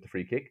to give the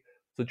free kick.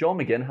 So John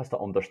McGinn has to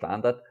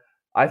understand that.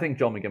 I think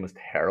John McGinn was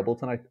terrible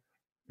tonight.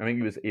 I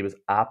think he was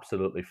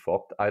absolutely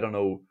fucked. I don't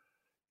know.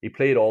 He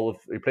played a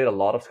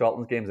lot of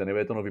Scotland's games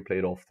anyway. I don't know if he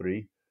played all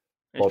three.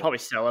 He's probably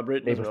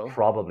celebrating as well. He was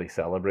probably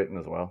celebrating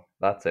as well.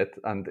 That's it.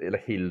 And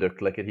he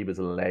looked like it. He was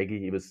leggy.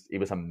 He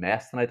was a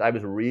mess tonight. I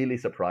was really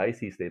surprised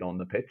he stayed on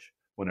the pitch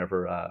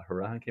whenever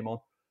Hourihane came on.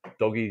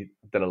 Dougie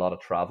did a lot of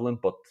travelling,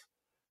 but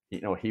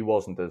he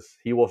wasn't as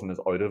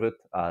out of it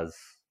as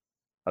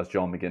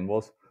John McGinn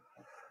was.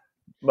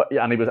 But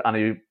yeah,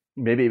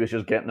 maybe he was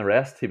just getting the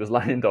rest. He was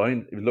lying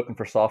down. He was looking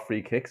for soft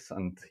free kicks,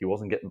 and he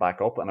wasn't getting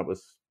back up. And it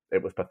was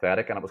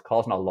pathetic, and it was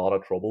causing a lot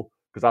of trouble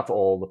because that's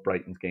all that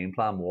Brighton's game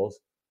plan was: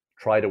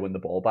 try to win the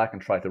ball back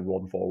and try to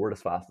run forward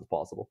as fast as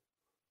possible.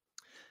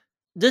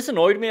 This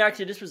annoyed me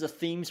actually. This was a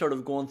theme sort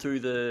of going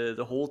through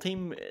the whole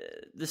team.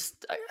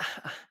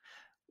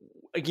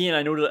 Again,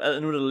 I know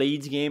the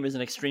Leeds game is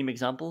an extreme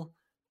example,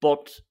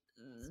 but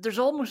there's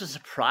almost a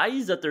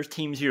surprise that there's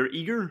teams who are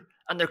eager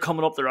and they're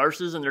coming up their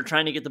arses and they're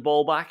trying to get the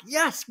ball back.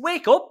 Yes,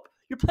 wake up!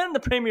 You're playing the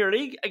Premier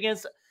League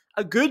against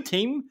a good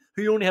team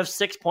who only have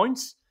 6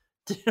 points.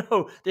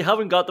 They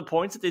haven't got the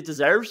points that they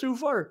deserve so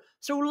far.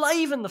 So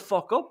liven the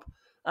fuck up.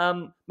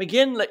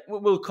 McGinn,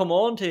 will come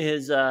on to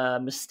his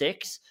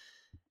mistakes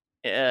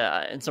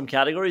in some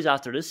categories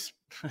after this.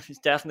 He's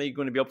definitely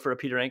going to be up for a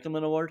Peter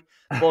Enkelman award.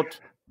 But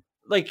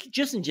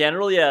just in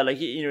general, yeah,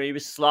 he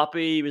was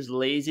sloppy, he was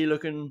lazy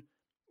looking,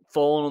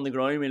 falling on the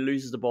ground when he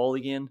loses the ball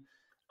again.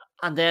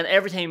 And then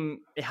every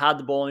time he had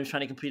the ball and he was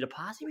trying to complete a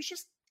pass, he was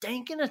just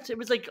dinking it. It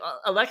was like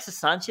Alexis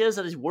Sanchez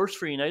at his worst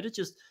for United,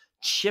 just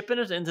chipping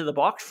it into the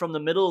box from the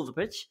middle of the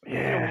pitch.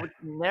 Yeah. It's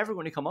never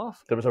going to come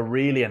off. There was a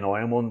really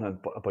annoying one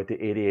about the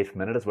 88th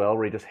minute as well,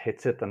 where he just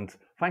hits it, and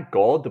thank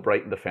God the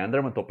Brighton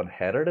defender went up and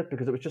headed it,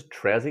 because it was just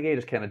Trezeguet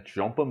just kind of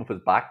jumping with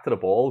his back to the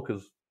ball,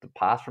 because the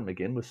pass from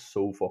McGinn was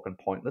so fucking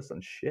pointless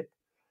and shit.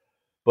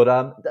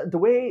 But the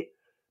way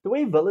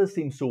Villa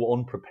seems so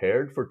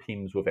unprepared for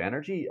teams with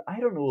energy, I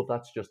don't know if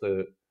that's just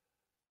a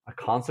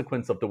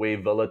consequence of the way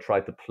Villa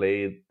tried to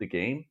play the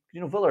game.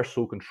 Villa are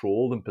so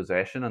controlled in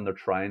possession, and they're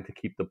trying to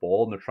keep the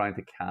ball, and they're trying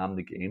to calm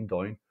the game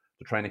down.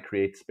 They're trying to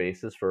create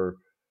spaces for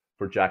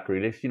Jack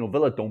Grealish.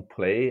 Villa don't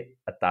play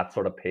at that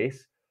sort of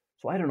pace.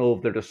 So I don't know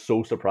if they're just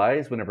so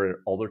surprised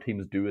whenever other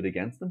teams do it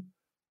against them.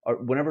 Or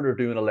whenever they're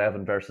doing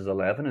 11 versus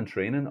 11 in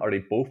training, are they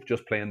both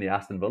just playing the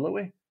Aston Villa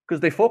way?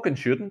 Because they fucking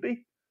shouldn't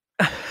be.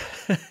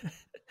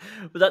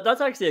 But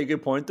that's actually a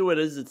good point, though.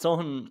 It's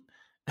something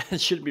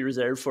it should be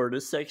reserved for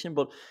this section,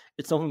 but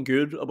it's something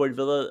good about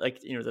Villa,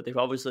 that they've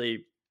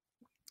obviously,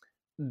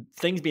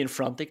 things being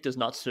frantic does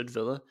not suit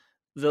Villa.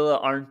 Villa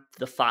aren't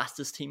the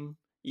fastest team,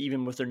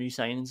 even with their new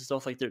signings and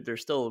stuff. Like they're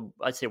still,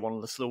 I'd say, one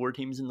of the slower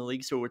teams in the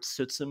league. So it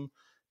suits them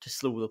to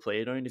slow the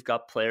play down. They've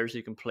got players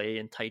who can play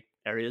in tight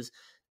areas,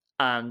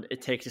 and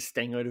it takes a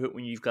sting out of it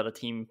when you've got a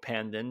team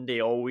penned in.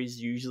 They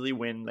always usually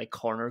win like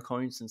corner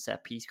counts and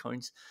set piece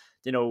counts.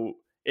 You know,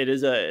 it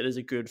is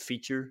a good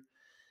feature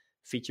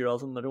of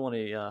them. I don't want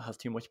to have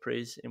too much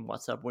praise in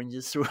WhatsApp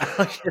whinges, so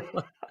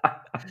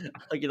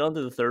I'll get on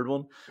to the third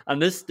one.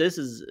 And this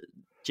is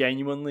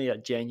genuinely a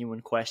genuine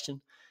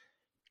question.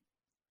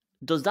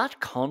 Does that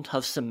cunt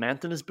have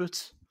cement in his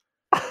boots?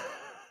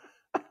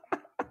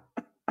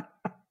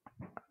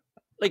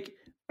 Like,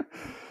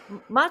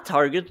 Matt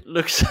Targett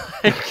looks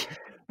like...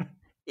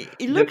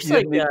 He looks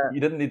like... You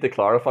didn't need to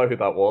clarify who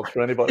that was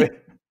for anybody.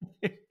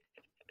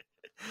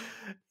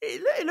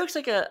 It looks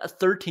like a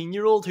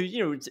 13-year-old who,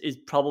 you know, is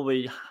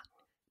probably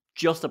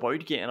just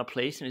about getting a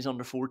place in his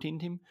under-14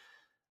 team.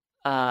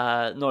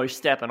 Now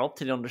stepping up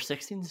to the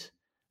under-16s.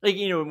 Like,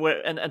 you know,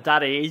 and at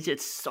that age,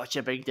 it's such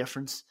a big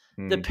difference.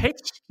 The pitch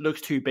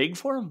looks too big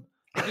for him.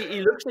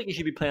 He looks like he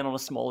should be playing on a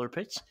smaller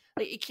pitch.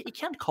 Like, he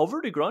can't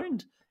cover the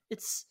ground.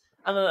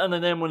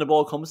 And then when the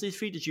ball comes to his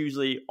feet, it's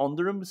usually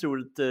under him. So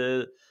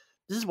this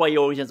is why he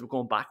always ends up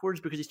going backwards,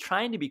 because he's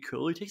trying to be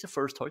cool. He takes the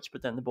first touch,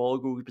 but then the ball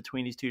goes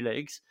between his two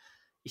legs.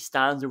 He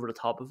stands over the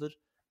top of it.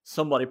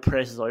 Somebody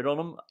presses out on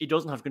him. He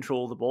doesn't have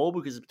control of the ball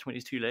because it's between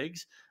his two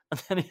legs. And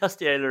then he has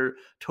to either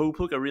toe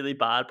poke a really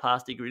bad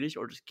pass to Grealish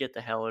or just get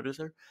the hell out of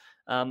there.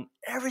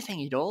 Everything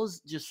he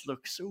does just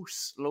looks so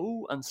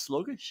slow and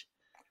sluggish.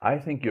 I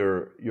think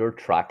you're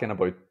tracking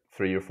about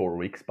 3 or 4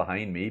 weeks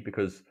behind me,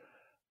 because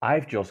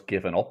I've just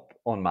given up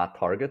on Matt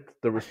Targett.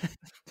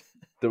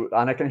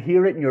 And I can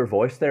hear it in your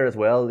voice there as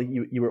well.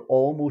 You were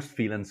almost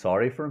feeling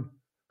sorry for him.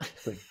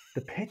 It's like,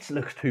 the pitch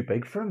looks too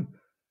big for him.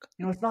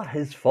 You know, it's not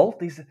his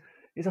fault. He's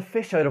a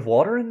fish out of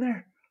water in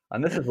there.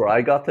 And this is where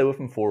I got to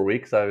within 4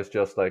 weeks. I was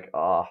just like,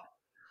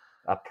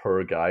 that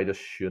poor guy just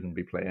shouldn't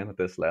be playing at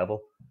this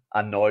level.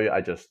 And now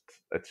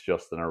it's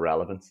just an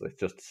irrelevance. It's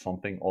just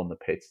something on the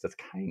pitch that's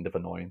kind of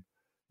annoying.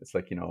 It's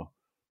like, you know,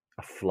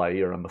 a fly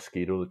or a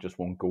mosquito that just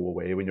won't go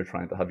away when you're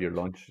trying to have your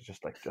lunch. It's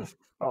just like, just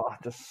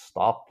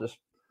stop. Just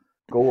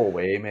go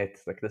away, mate.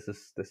 Like, this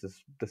is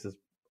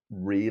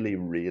really,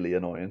 really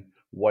annoying.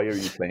 Why are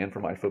you playing for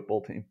my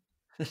football team?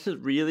 This is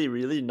really,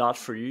 really not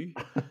for you.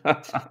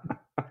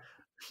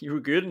 You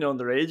were good in the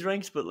underage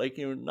ranks, but like,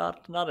 you're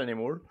not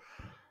anymore.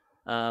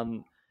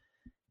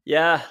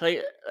 Yeah,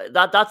 like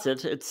that's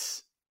it.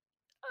 It's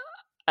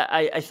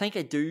I think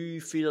I do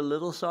feel a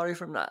little sorry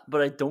from that,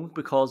 but I don't,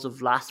 because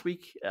of last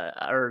week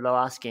or the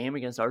last game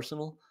against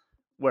Arsenal,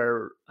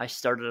 where I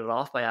started it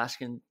off by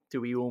asking, do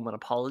we owe him an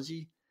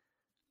apology?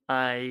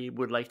 I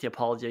would like to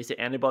apologize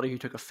to anybody who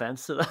took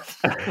offense to that.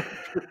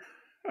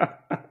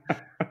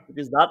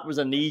 Because that was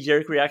a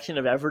knee-jerk reaction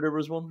if ever there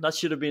was one. That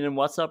should have been in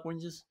WhatsApp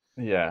whinges.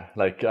 Yeah,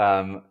 like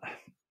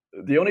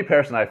the only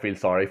person I feel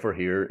sorry for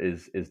here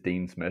is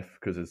Dean Smith,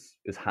 because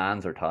his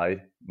hands are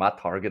tied. Matt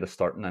Targett is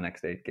starting the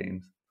next 8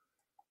 games.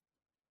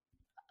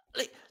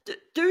 Like,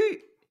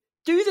 do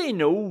they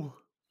know?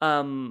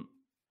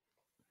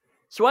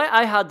 So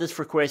I had this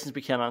for questions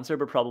we can't answer,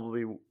 but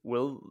probably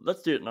will.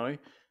 Let's do it now.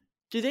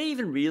 Do they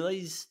even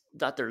realise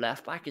that their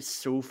left back is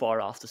so far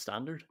off the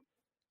standard?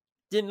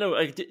 Didn't know,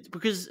 like,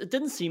 because it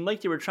didn't seem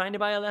like they were trying to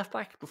buy a left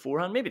back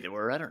beforehand. Maybe they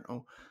were, I don't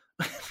know.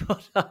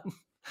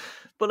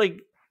 but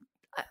like,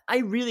 I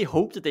really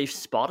hope that they've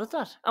spotted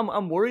that.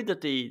 I'm worried that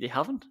they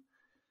haven't.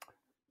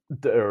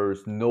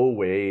 There's no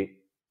way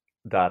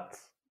that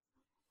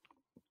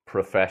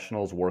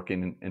professionals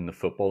working in the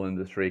football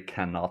industry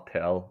cannot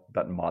tell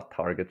that Matt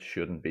Targett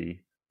shouldn't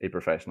be a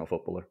professional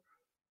footballer.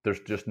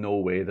 There's just no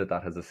way that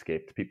has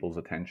escaped people's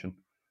attention.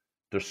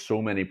 There's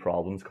so many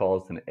problems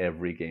caused in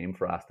every game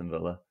for Aston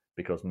Villa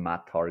because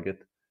Matt Targett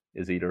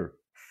is either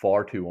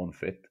far too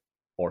unfit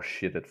or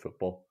shit at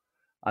football.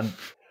 And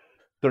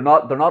they're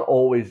not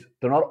always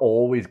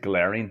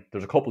glaring.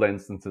 There's a couple of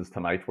instances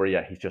tonight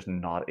where he's just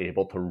not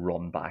able to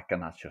run back,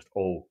 and that's just,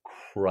 oh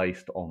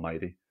Christ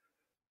almighty.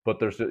 But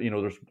there's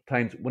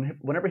times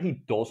whenever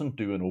he doesn't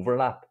do an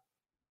overlap,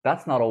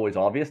 that's not always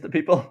obvious to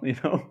people,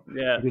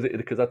 Yeah.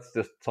 Because that's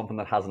just something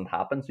that hasn't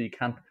happened, so you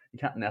can't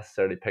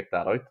necessarily pick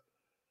that out.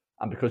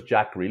 And because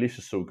Jack Grealish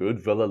is so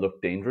good, Villa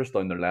look dangerous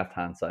down their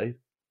left-hand side.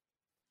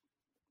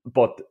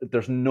 But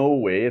there's no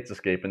way it's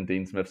escaping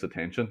Dean Smith's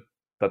attention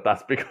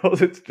that's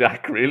because it's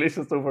Jack Grealish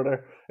that's over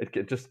there.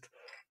 It just,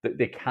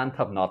 they can't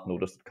have not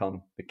noticed it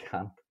coming. They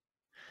can't.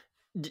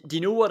 Do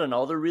you know what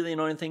another really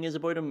annoying thing is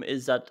about him?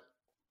 Is that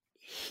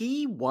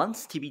he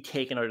wants to be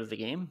taken out of the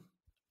game.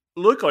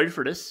 Look out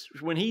for this.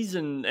 When he's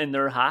in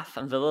their half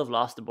and Villa have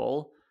lost the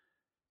ball,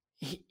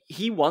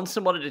 he wants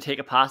somebody to take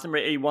a pass.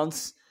 He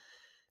wants...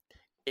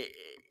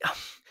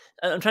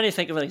 I'm trying to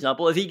think of an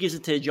example. If he gives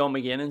it to John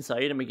McGinn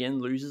inside and McGinn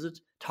loses it,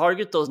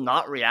 Targett does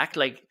not react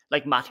like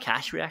Matt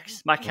Cash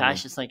reacts. Matt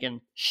Cash is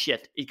thinking,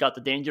 shit, he's got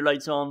the danger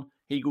lights on.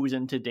 He goes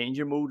into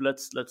danger mode.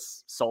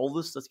 Let's solve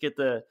this. Let's get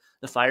the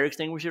fire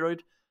extinguisher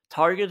out.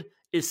 Targett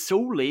is so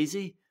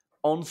lazy,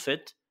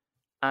 unfit,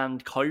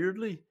 and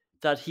cowardly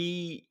that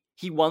he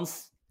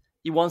wants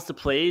to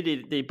play.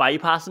 They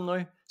bypass him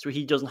now, so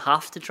he doesn't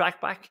have to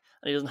track back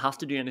and he doesn't have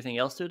to do anything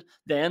else to it.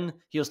 Then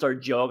he'll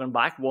start jogging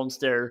back once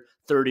they're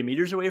 30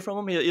 meters away from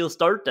him. He'll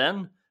start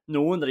then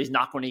knowing that he's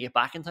not going to get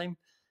back in time.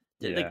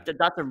 Yeah.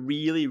 That's a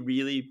really,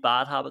 really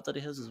bad habit that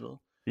he has as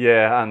well.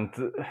 Yeah, and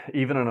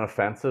even in an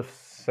offensive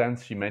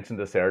sense, you mentioned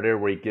this earlier,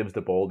 where he gives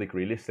the ball to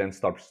Grealish, then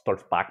starts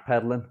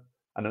backpedaling.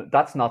 And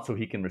that's not so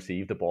he can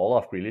receive the ball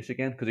off Grealish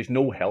again, because there's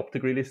no help to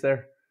Grealish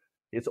there.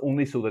 It's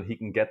only so that he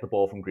can get the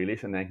ball from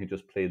Grealish and then can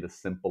just play the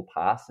simple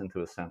pass into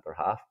his centre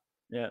half.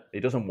 Yeah. He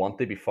doesn't want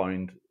to be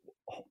found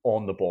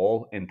on the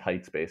ball in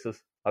tight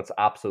spaces. That's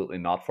absolutely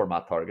not for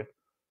Matt Targett.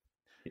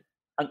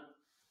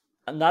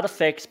 And that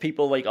affects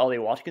people like Ollie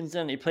Watkins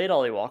then. He played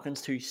Ollie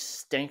Watkins 2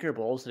 stinker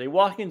balls today.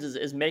 Watkins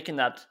is making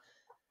that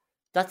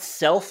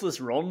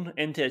selfless run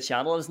into a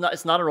channel. It's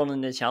not a run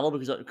into a channel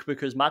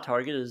because Matt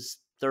Targett is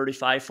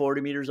 35,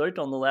 40 meters out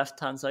on the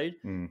left-hand side.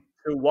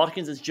 So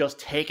Watkins is just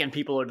taking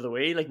people out of the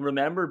way. Like,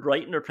 remember,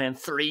 Brighton are playing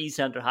 3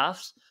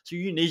 centre-halves. So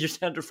you need your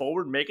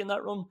centre-forward making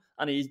that run.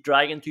 And he's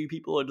dragging 2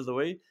 people out of the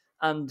way.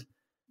 And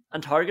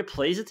Targett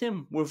plays at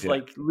him with,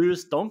 like,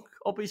 Lewis Dunk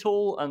up his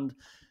hole. And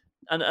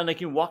like,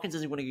 Watkins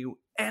isn't going to go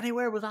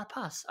anywhere with that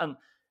pass. And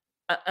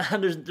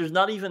there's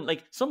not even,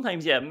 like,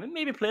 sometimes,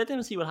 maybe play at him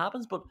and see what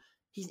happens. But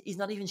he's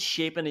not even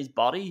shaping his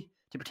body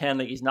to pretend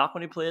like he's not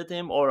going to play at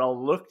him. Or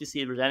I'll look to see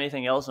if there's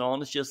anything else on.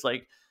 It's just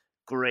like,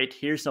 great,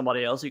 here's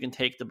somebody else who can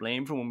take the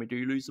blame for when we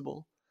do lose the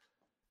ball.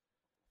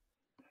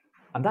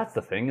 And that's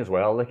the thing as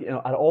well. Like,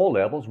 at all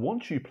levels,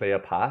 once you play a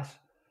pass,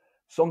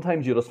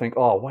 sometimes you just think,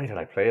 oh, why did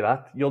I play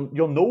that? You'll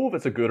know if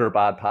it's a good or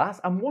bad pass.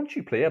 And once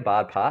you play a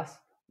bad pass,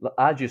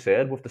 as you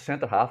said, with the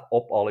centre half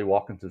up Ollie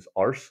Watkins'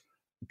 arse,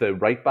 the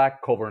right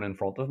back covering in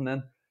front of him,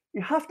 then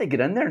you have to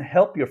get in there and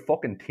help your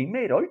fucking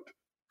teammate out.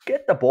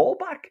 Get the ball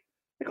back.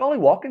 Like, Ollie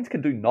Watkins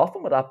can do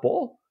nothing with that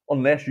ball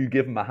unless you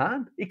give him a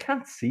hand. He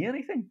can't see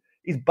anything.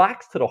 His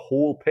back's to the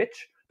whole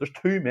pitch. There's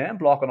 2 men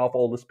blocking off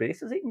all the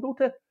spaces he can go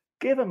to.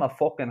 Give him a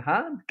fucking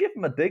hand. Give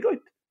him a dig out.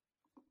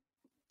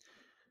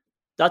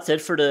 That's it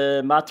for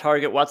the Matt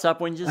Targett WhatsApp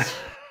whinges.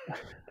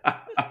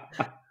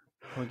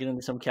 We'll get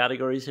into some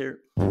categories here.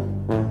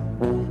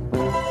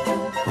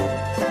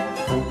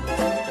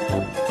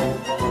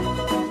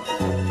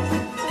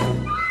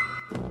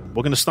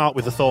 We're going to start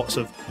with the thoughts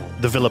of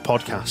the Villa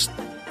podcast.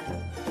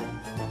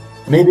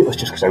 Maybe it was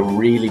just because I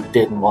really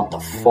didn't want to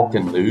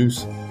fucking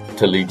lose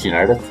to Leeds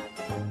United.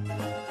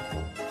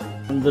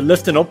 And the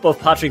lifting up of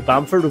Patrick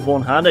Bamford with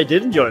one hand, I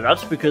did enjoy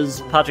that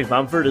because Patrick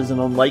Bamford is an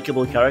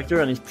unlikable character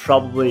and he's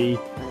probably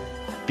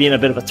being a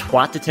bit of a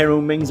twat to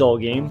Tyrone Mings all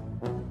game.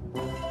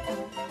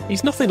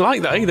 He's nothing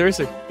like that either, is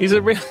he? He's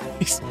an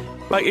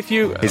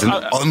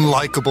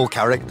unlikable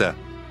character.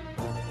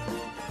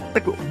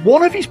 Like,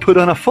 one of he's put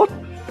on a foot.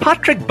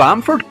 Patrick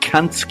Bamford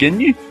can't skin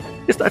you.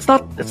 He's not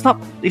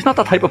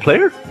that type of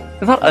player.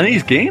 It's not in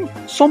his game.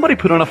 Somebody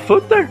put on a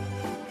foot there.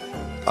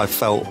 I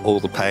felt all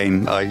the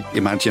pain. I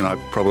imagine I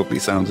probably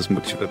sound as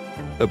much of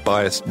a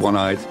biased,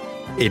 one-eyed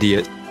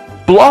idiot.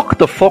 Block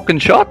the fucking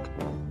shot.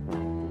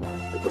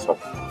 It was a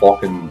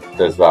fucking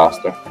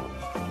disaster.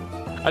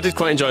 I did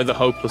quite enjoy the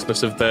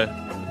hopelessness of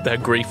their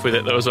grief with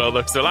it though as well.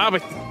 Because they're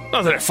like,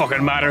 not that it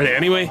fucking mattered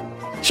anyway.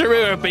 Sure, we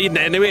were beaten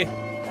anyway.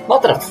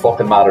 Not that it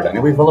fucking mattered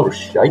anyway. Villa was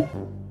shite.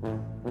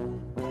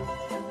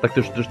 Like,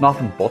 there's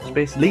nothing but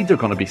space. Leeds are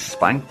going to be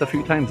spanked a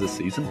few times this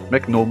season.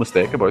 Make no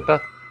mistake about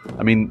that.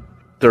 I mean,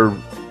 they're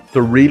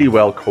really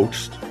well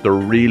coached. They're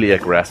really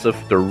aggressive.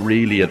 They're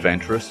really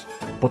adventurous.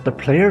 But the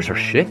players are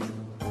shit.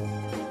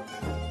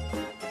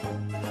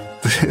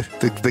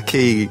 The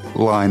key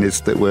line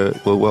is that we're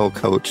well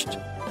coached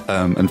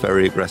and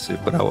very aggressive,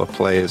 but our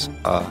players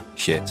are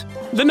shit.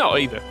 They're not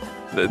either.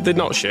 They're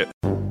not shit.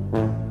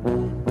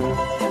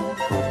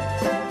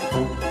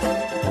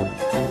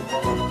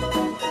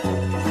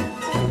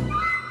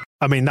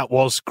 I mean, that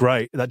was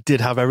great. That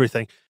did have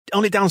everything. The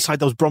only downside,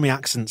 those Brummy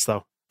accents,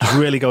 though,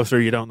 really go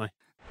through you, don't they?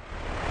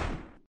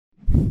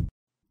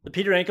 The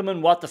Peter Enkelman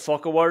What the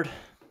Fuck Award.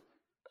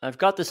 I've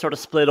got this sort of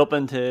split up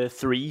into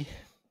 3.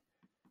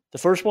 The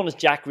first one is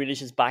Jack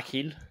Grealish's back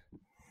heel.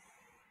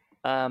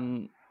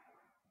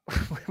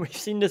 We've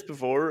seen this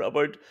before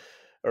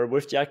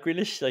with Jack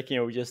Grealish, like,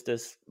 just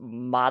this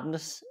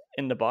madness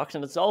in the box,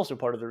 and it's also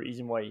part of the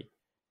reason why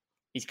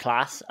he's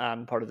class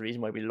and part of the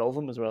reason why we love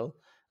him as well.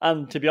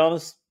 And to be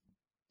honest,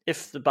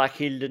 if the back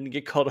heel didn't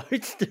get cut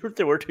out,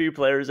 there were 2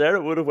 players there,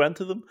 it would have went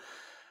to them.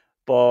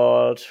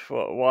 But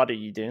what are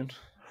you doing?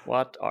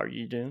 What are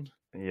you doing?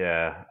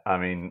 Yeah, I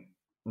mean,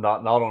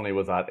 not only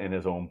was that in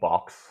his own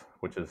box,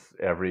 which is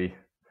every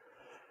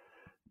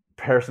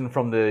person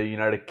from the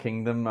United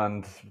Kingdom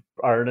and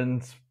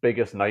Ireland's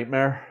biggest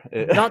nightmare.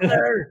 Not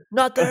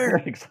there.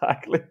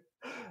 Exactly.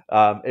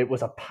 It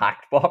was a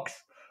packed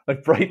box.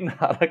 Like, Brighton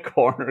had a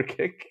corner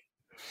kick.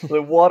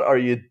 Like, what are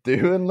you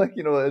doing? Like,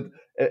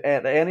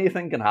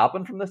 anything can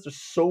happen from this. There's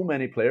so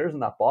many players in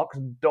that box.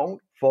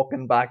 Don't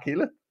fucking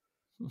backheel it.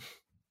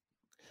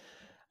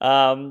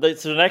 So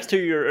the next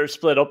 2 are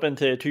split up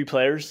into 2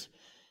 players.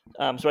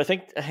 So I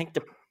think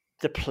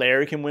the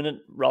player can win it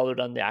rather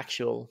than the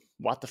actual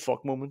what the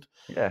fuck moment.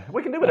 Yeah,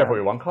 we can do whatever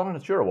we want, Colin.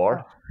 It's your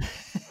award.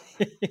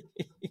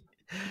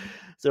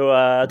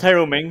 So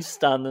Tyrone Mings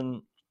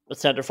standing at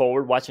centre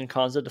forward watching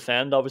Konza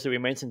defend. Obviously, we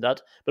mentioned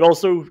that. But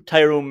also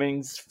Tyrone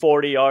Mings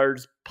 40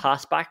 yards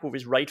pass back with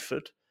his right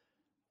foot.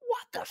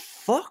 What the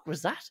fuck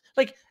was that?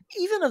 Like,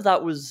 even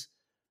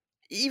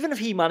if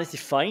he managed to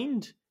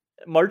find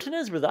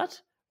Martinez with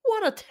that,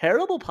 what a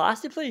terrible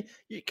pass to play.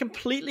 You're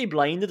completely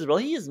blinded as well.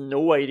 He has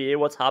no idea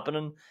what's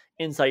happening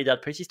inside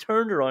that pitch. He's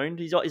turned around.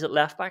 He's at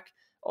left back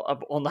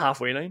on the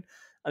halfway line.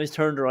 And he's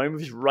turned around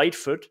with his right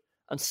foot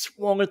and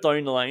swung it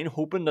down the line,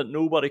 hoping that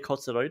nobody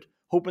cuts it out,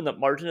 hoping that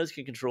Martinez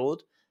can control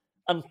it.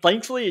 And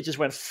thankfully, it just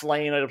went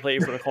flying out of play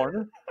for a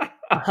corner.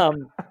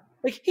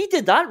 Like, he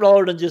did that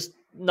rather than just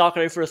knock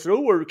it out for a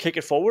throw or kick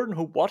it forward and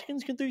hope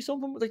Watkins can do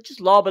something. Like,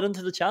 just lob it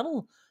into the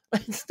channel.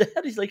 Instead,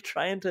 he's like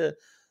trying to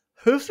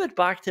hoof it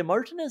back to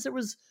Martinez. It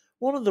was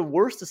one of the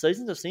worst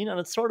decisions I've seen, and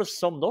it sort of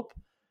summed up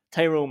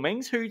Tyrone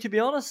Mings, who, to be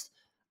honest,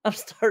 I'm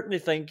starting to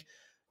think,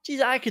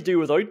 geez, I could do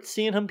without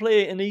seeing him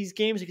play in these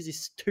games because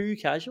he's too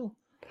casual.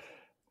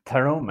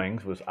 Tyrone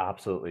Mings was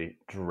absolutely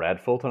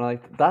dreadful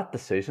tonight. That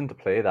decision to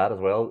play that as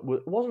well,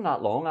 it wasn't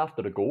that long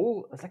after the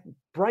goal. It's like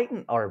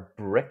Brighton are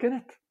bricking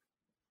it.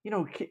 You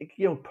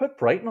know, put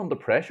Brighton under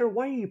pressure.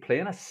 Why are you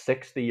playing a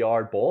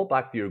 60-yard ball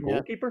back to your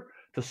goalkeeper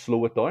to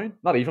slow it down?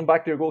 Not even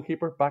back to your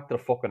goalkeeper, back to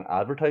the fucking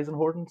advertising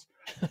hoardings.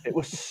 It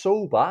was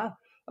so bad.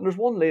 And there's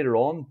one later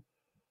on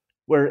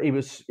where he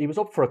was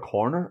up for a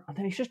corner and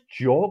then he's just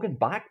jogging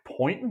back,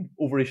 pointing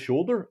over his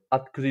shoulder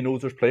because he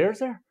knows there's players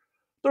there.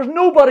 There's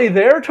nobody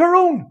there,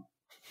 Tyrone.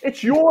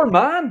 It's your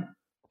man.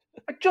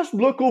 Like, just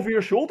look over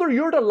your shoulder.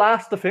 You're the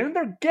last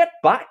defender. Get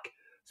back.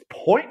 It's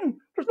pointing.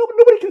 There's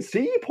nobody can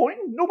see you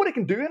pointing. Nobody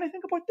can do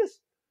anything about this.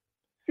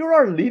 You're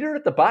our leader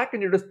at the back,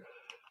 and you're just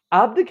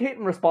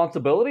abdicating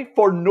responsibility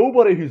for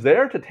nobody who's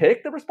there to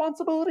take the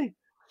responsibility. It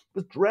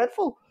was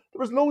dreadful. There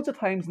was loads of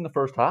times in the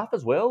first half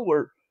as well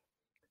where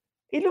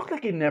he looked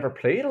like he'd never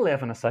played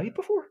 11 aside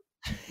before.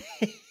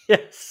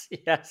 Yes.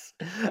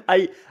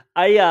 I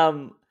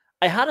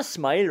had a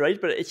smile, right?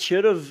 But it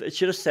should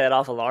have set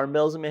off alarm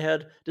bells in my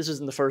head. This was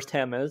in the first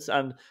 10 minutes,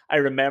 and I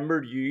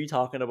remembered you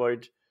talking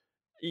about.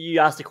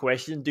 You asked the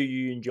question: do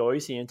you enjoy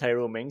seeing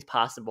Tyrone Mings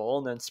pass the ball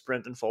and then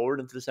sprinting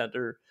forward into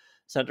the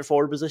center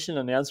forward position?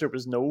 And the answer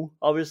was no,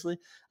 obviously.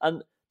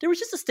 And there was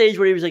just a stage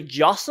where he was like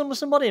jostling with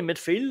somebody in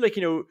midfield, like,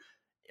 you know,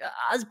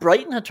 as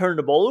Brighton had turned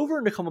the ball over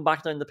and they're coming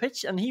back down the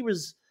pitch, and he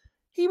was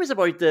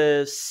about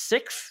the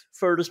 6th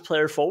furthest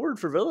player forward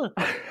for Villa.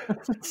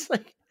 It's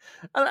like.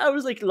 And I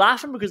was like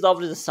laughing because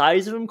obviously the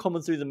size of him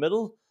coming through the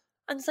middle,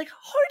 and it's like,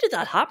 how did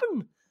that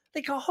happen?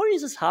 Like, how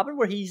does this happen?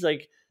 Where he's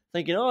like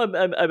thinking, oh, I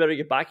better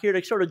get back here,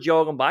 like sort of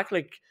jogging back,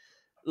 like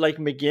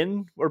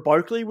McGinn or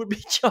Barkley would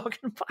be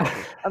jogging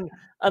back,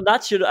 and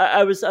that should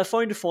I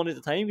found it funny at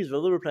the time because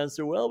Villa were playing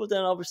so well, but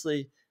then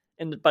obviously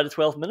by the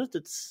 12th minute,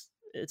 it's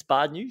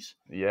bad news.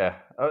 Yeah,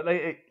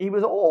 like he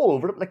was all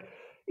over it. Like,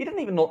 he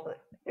didn't even know.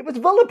 It was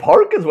Villa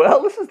Park as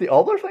well. This is the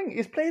other thing.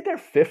 He's played there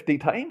 50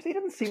 times. He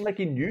didn't seem like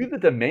he knew the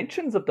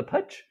dimensions of the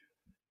pitch.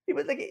 He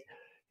was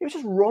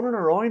just running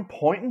around,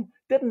 pointing.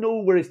 Didn't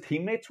know where his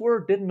teammates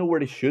were. Didn't know where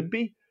they should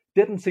be.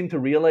 Didn't seem to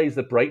realise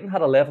that Brighton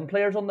had 11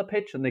 players on the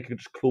pitch and they could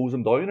just close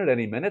him down at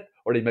any minute,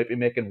 or they might be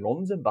making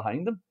runs in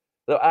behind him.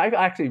 So I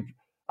actually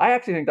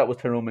think that was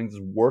Tyrone Mings'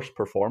 worst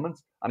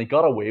performance, and he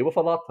got away with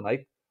a lot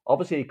tonight.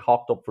 Obviously, he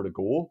cocked up for the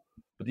goal.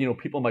 But, you know,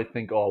 people might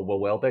think, oh, well,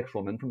 Welbeck's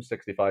run in from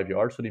 65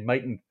 yards, so they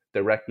mightn't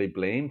directly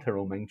blame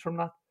Tyrone Mings from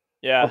that.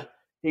 Yeah. But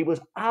he was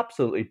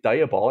absolutely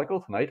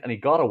diabolical tonight, and he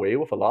got away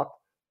with a lot.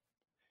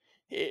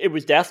 It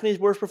was definitely his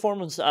worst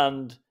performance,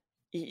 and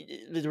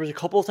there was a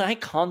couple of times, I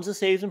think Konza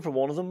saved him for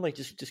one of them, like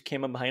just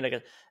came in behind.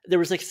 There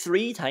was like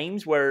 3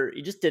 times where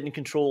he just didn't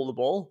control the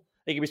ball.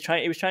 Like, he was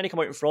trying to come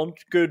out in front,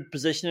 good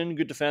positioning,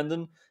 good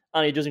defending,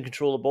 and he doesn't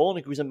control the ball, and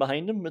it goes in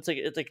behind him. It's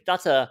like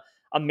that's a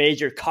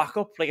major cock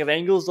up. Like, if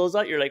Engels does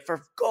that, you're like,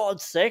 for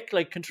God's sake,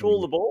 like,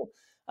 control the ball.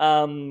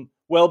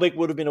 Welbeck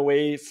would have been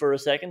away for a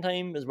second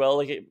time as well.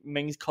 Like,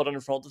 Mings cut in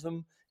front of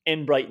him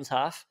in Brighton's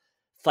half.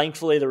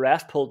 Thankfully, the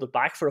ref pulled it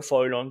back for a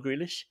foul on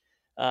Grealish,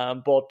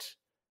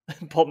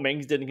 but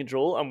Mings didn't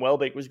control, and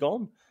Welbeck was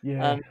gone.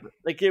 Yeah,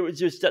 like, it was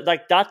just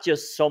like that.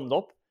 Just summed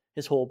up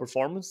his whole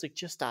performance. Like,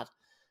 just that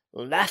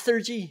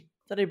lethargy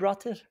that he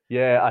brought to it.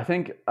 Yeah, I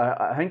think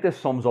this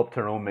sums up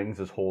Tyrone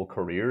Mings' whole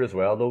career as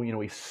well, though. You know,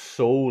 he's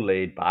so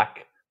laid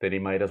back that he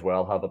might as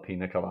well have a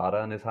pina colada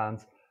in his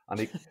hands.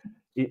 And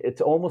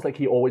it's almost like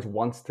he always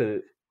wants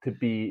to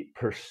be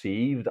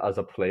perceived as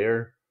a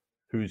player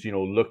who's, you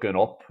know, looking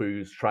up,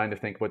 who's trying to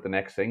think about the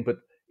next thing. But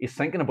he's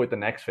thinking about the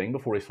next thing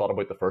before he's thought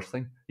about the first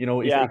thing. You know,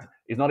 he's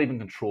not even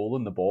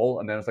controlling the ball.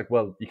 And then it's like,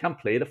 well, you can't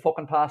play the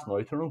fucking pass now,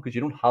 Tyrone, because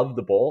you don't have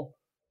the ball.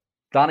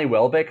 Danny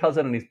Welbeck has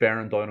it and he's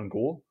bearing down on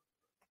goal.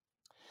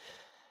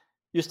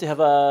 Used to have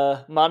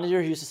a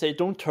manager who used to say,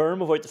 don't turn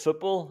without the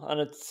football, and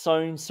it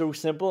sounds so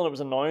simple and it was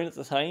annoying at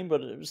the time,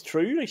 but it was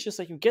true. It's just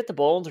like, you get the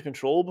ball under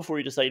control before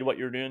you decide what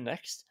you're doing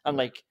next. And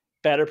like,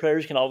 better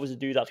players can obviously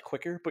do that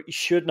quicker, but you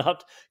should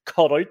not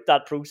cut out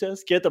that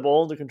process. Get the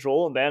ball under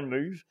control and then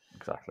move.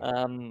 Exactly.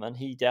 And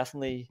he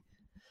definitely,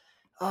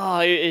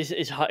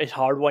 his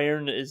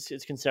hardwiring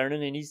is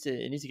concerning. He needs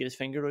to get his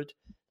finger out.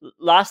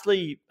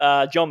 Lastly,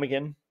 John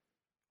McGinn,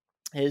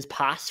 his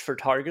pass for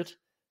Targett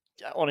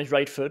on his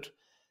right foot,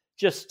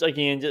 just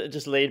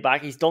laid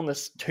back. He's done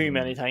this too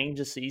many times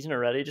this season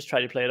already. Just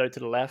tried to play it out to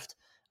the left,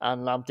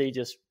 and Lamptey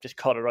just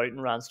cut it out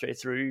and ran straight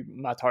through.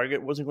 Matt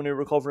Targett wasn't going to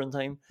recover in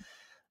time,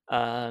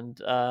 and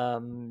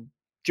John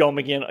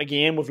McGinn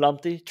again with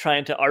Lamptey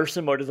trying to arse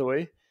him out of the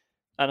way.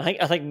 And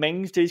I think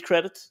Mings, to his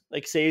credit,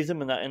 saves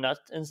him in that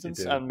instance,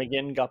 and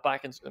McGinn got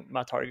back, and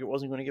Matt Targett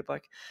wasn't going to get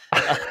back.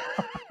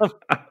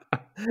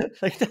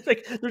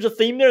 There's a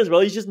theme there as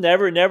well. He's just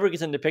never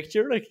gets in the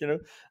picture,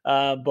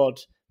 but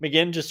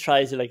McGinn just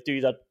tries to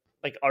do that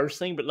arse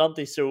thing, but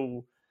Lamptey's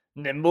so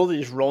nimble that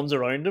he just runs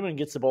around him and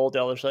gets the ball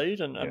the other side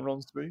and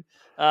runs through.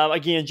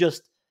 Again,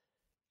 just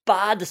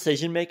bad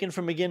decision making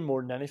from McGinn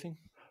more than anything.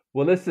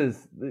 Well,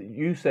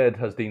 you said,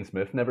 has Dean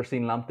Smith never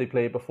seen Lamptey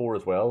play before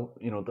as well?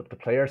 The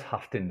players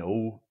have to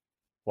know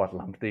what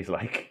Lamptey's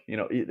like.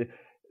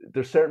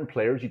 There's certain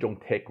players you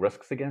don't take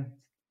risks against.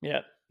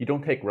 Yeah. You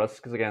don't take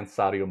risks against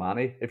Sadio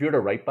Mane. If you're the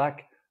right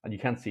back and you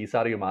can't see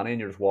Sadio Mane and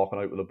you're just walking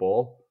out with the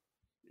ball,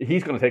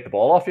 he's going to take the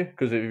ball off you,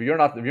 because if you're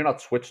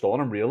not switched on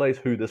and realize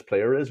who this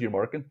player is you're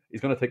marking,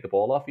 he's going to take the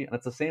ball off you. And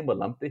it's the same with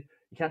Lamptey.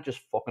 You can't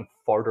just fucking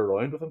fart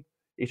around with him.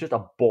 He's just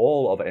a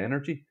ball of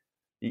energy.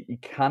 You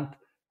can't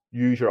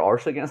use your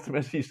arse against him,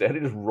 as you said. He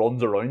just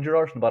runs around your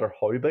arse no matter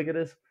how big it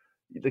is.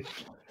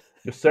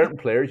 There's certain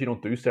players you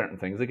don't do certain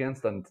things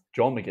against, and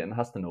John McGinn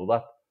has to know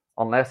that,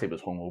 unless he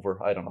was hungover.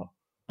 I don't know.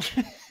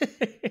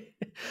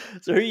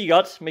 So who you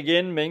got?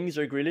 McGinn, Mings,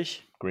 or Grealish?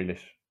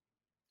 Grealish.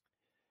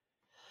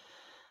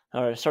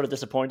 I was sort of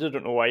disappointed. I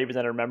don't know why, but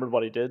then I remembered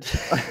what he did.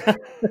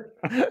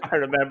 I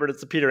remembered it's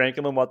the Peter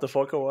Enkelman What the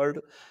Fuck award,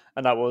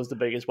 and that was the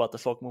biggest What the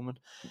Fuck moment.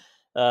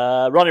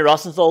 Ronnie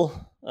Rosenthal,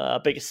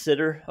 biggest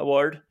sitter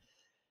award.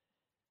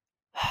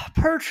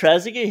 Per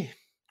Trezeguet.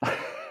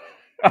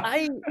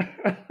 I'm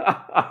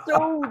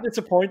so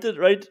disappointed,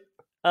 right?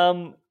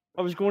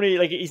 I was going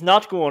to, he's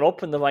not going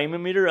up in the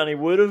Lyman meter, and he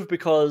would have,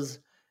 because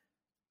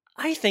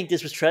I think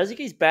this was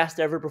Trezeguet's best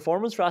ever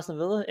performance for Aston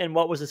Villa in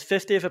what was his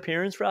 50th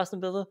appearance for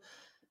Aston Villa.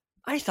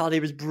 I thought he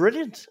was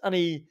brilliant, and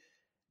he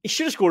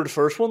should have scored the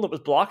first one that was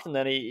blocked, and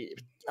then he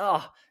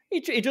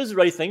does the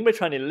right thing by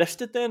trying to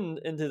lift it then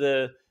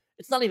into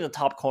it's not even the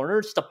top corner,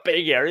 it's just a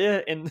big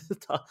area in the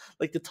top,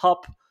 the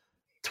top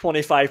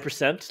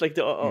 25%,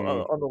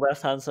 on the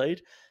left hand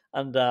side,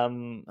 and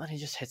he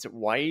just hits it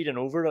wide and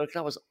over.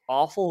 That was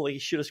awful. He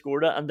should have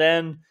scored it. And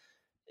then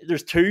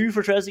there's two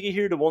for Trezeguet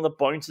here. The one that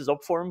bounces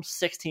up for him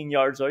 16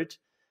 yards out.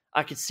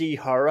 I could see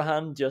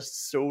Hourihane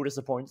just so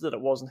disappointed that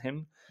it wasn't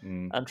him,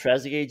 and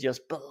Trezeguet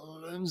just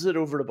balloons it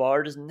over the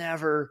bar. There's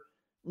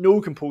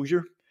no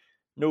composure,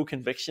 no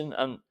conviction,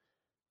 and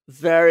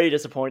very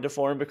disappointed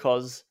for him,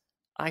 because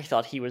I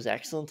thought he was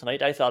excellent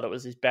tonight. I thought it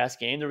was his best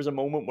game. There was a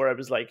moment where I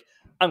was like,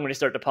 I'm going to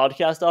start the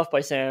podcast off by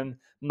saying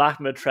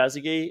Mahmoud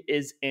Trezeguet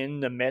is in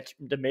the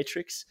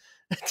Matrix.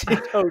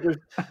 There's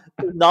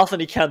nothing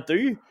he can't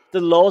do.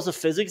 The laws of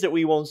physics that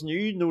we once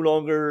knew no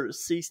longer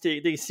cease to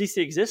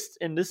exist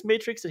in this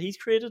Matrix that he's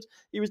created.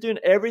 He was doing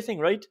everything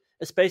right,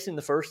 especially in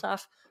the first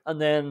half. And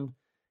then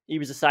he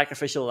was a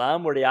sacrificial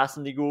lamb, where they asked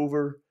him to go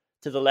over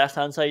to the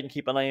left-hand side and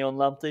keep an eye on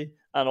Lamptey,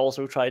 and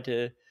also try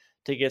to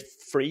get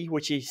free,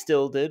 which he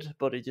still did,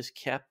 but he just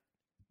kept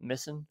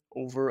missing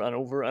over and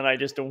over. And I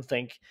don't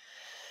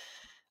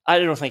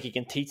think he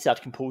can teach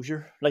that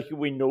composure.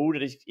 We know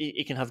that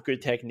he can have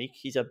good technique.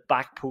 He's a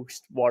back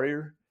post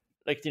warrior.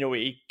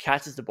 He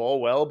catches the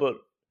ball well, but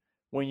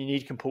when you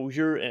need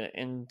composure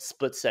in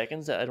split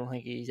seconds, I don't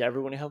think he's ever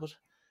going to have it.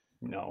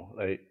 No,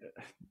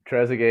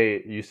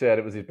 Trezeguet, you said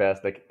it was his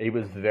best. He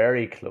was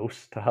very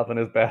close to having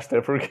his best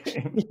ever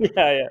game.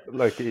 Yeah.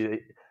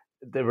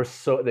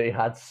 They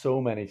had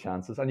so many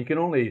chances, and you can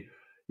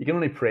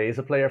only praise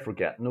a player for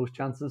getting those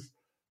chances.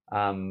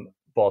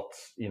 But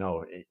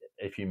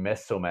if you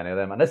miss so many of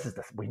them, and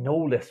we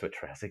know this with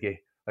Trezeguet.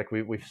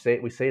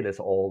 We say this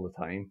all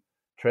the time.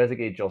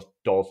 Trezeguet just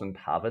doesn't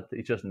have it.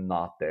 He's just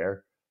not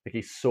there.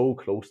 He's so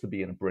close to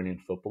being a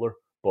brilliant footballer,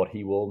 but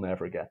he will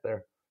never get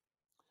there.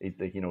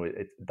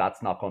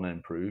 That's not going to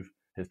improve.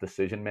 His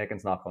decision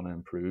making's not going to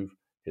improve.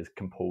 His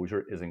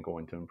composure isn't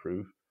going to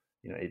improve.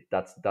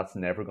 That's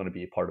never going to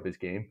be a part of his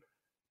game.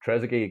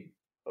 Trezeguet,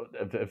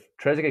 if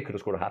Trezeguet could have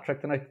scored a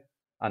hat-trick tonight,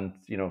 and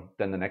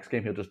then the next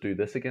game he'll just do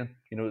this again.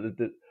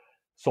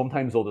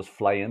 Sometimes they'll just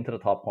fly into the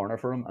top corner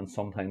for him, and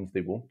sometimes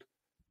they won't.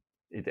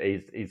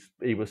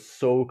 He was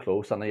so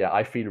close, and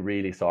I feel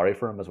really sorry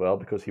for him as well,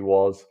 because he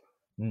was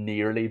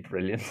nearly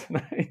brilliant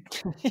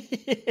tonight.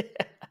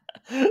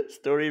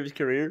 Story of his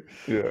career.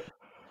 Yeah.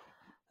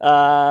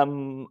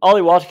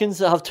 Ollie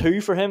Watkins, I have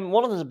two for him.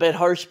 One of them is a bit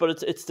harsh,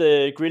 but it's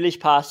the Grealish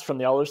pass from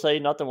the other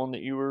side, not the one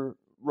that you were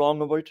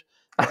wrong about.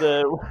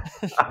 The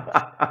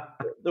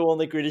one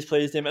that Grealish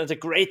plays him, and it's a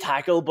great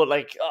tackle, but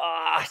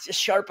just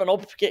sharpen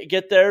up,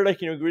 get there. Like,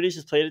 Grealish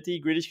has played it to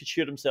you. Grealish could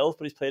shoot himself,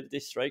 but he's played it to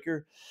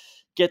striker.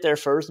 Get there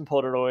first and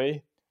put it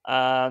away.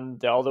 And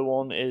the other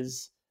one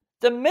is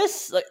the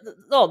miss. Like,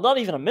 no, not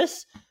even a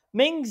miss.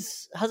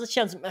 Mings has a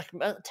chance.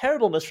 A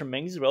terrible miss from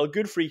Mings as well.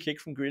 Good free kick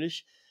from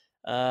Grealish.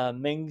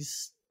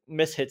 Mings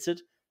hits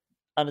it,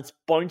 and it's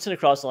bouncing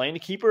across the line. The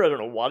keeper, I don't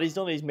know what he's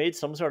done. He's made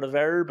some sort of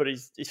error, but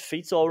his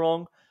feet's all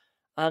wrong.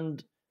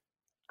 And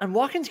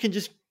Watkins can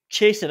just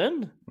chase it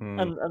in,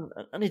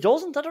 and he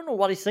doesn't. I don't know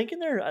what he's thinking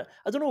there.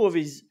 I don't know if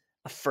he's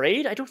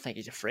afraid. I don't think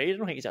he's afraid. I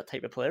don't think he's that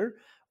type of player.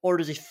 Or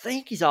does he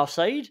think he's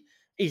offside?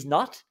 He's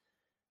not.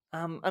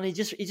 And he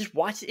just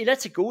watches. He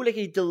lets it go. Like,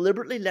 he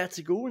deliberately lets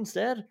it go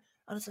instead.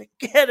 And it's like,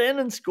 get in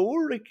and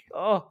score. Like,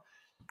 oh.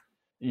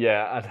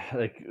 Yeah,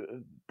 like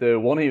the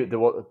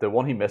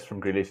one he missed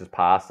from Grealish's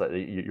pass,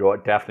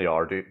 you definitely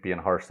are being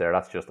harsh there.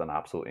 That's just an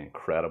absolutely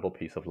incredible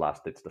piece of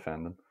last-ditch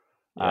defending.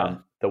 Yeah.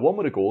 The one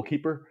with the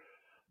goalkeeper,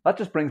 that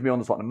just brings me on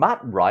to something. Matt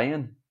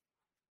Ryan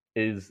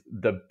is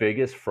the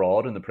biggest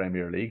fraud in the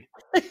Premier League.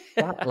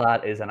 That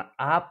lad is an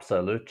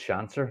absolute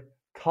chancer.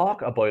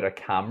 Talk about a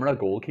camera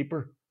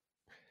goalkeeper.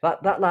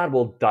 That lad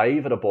will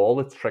dive at a ball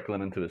that's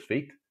trickling into his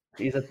feet.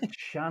 He's a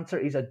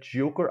chancer. He's a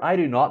joker. I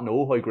do not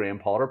know how Graham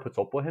Potter puts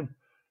up with him.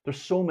 There's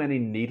so many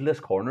needless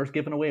corners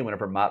given away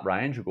whenever Matt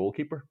Ryan's your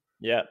goalkeeper.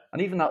 Yeah.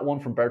 And even that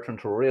one from Bertrand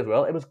Traore as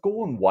well. It was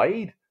going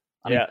wide.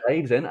 And he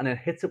dives in and then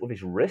hits it with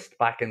his wrist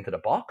back into the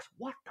box.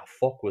 What the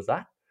fuck was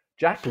that?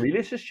 Jack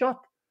Grealish's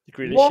shot.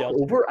 Walk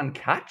over and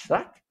catch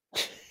that.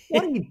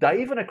 What are you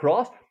diving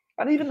across?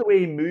 And even the way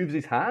he moves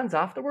his hands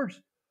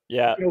afterwards.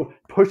 Yeah.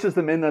 Pushes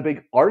them in a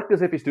big arc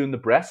as if he's doing the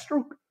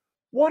breaststroke.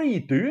 What are you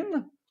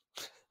doing?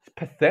 It's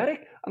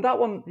pathetic. And that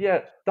one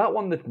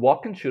that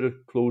Watkins should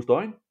have closed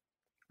down.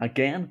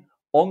 Again,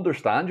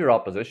 understand your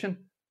opposition.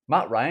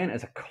 Matt Ryan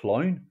is a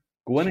clown.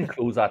 Go in and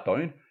close that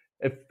down.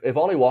 If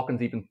Ollie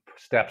Watkins even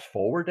steps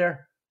forward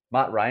there,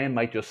 Matt Ryan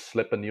might just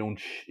slip in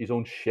his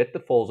own shit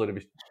that falls out of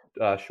his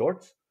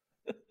shorts.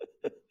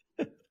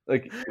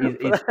 Like,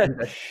 he's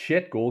a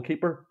shit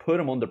goalkeeper. Put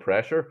him under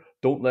pressure.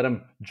 Don't let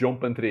him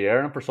jump into the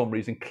air and for some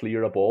reason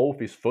clear a ball with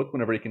his foot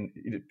whenever he can.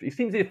 He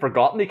seems to have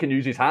forgotten he can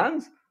use his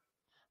hands.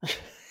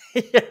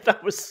 Yeah,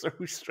 that was so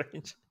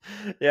strange.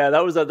 Yeah,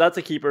 that's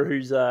a keeper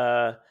who's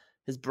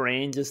his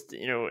brain just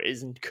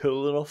isn't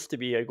cool enough to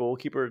be a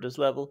goalkeeper at this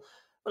level.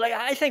 But like,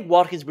 I think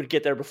Watkins would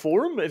get there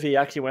before him if he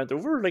actually went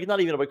over. Like, not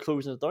even about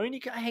closing it down.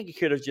 I think he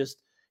could have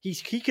just he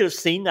could have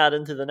seen that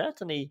into the net,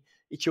 and he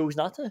chose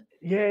not to.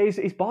 Yeah,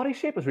 his body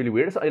shape is really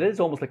weird. It is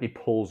almost like he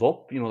pulls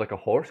up, like a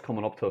horse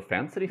coming up to a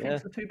fence that he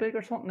thinks is too big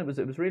or something. It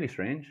was really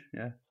strange.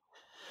 Yeah.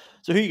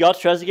 So who you got,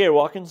 Trezeguet or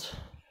Watkins?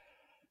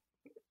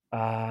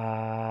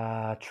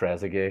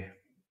 Trezeguet.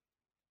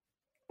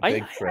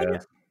 Big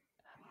Trez.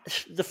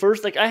 The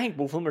first, I think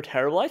both of them are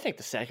terrible. I think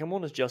the second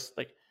one is just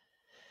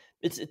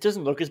it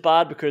doesn't look as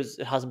bad because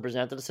it hasn't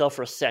presented itself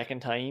for a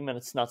second time and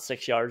it's not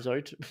 6 yards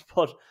out.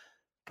 But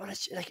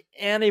it's like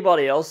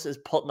anybody else is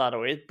putting that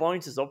away. It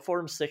bounces up for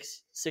him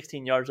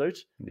 16 yards out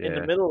in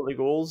the middle of the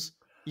goals.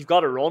 You've got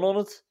to run on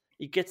it.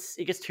 He gets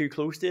too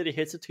close to it. He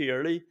hits it too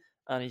early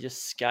and he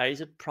just skies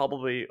it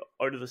probably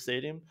out of the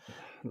stadium.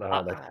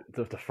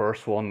 The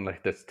first one,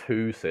 there's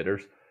two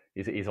sitters.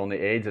 He's on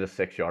the edge of the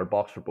 6 yard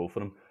box for both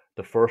of them.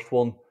 The first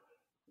one,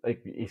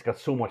 he's got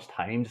so much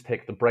time to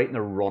take the Brighton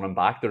are running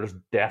back. They're just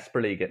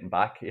desperately getting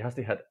back. He has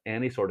to hit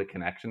any sort of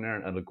connection there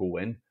and it'll go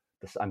in.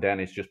 And then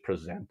he's just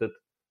presented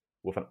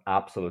with an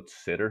absolute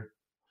sitter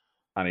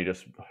and he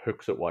just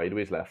hooks it wide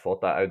with his left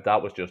foot.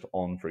 That was just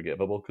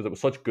unforgivable because it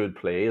was such good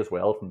play as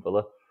well from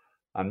Villa.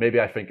 And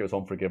maybe I think it was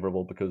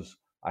unforgivable because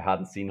I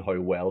hadn't seen how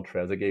well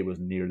Trezeguet was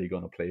nearly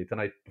going to play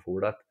tonight before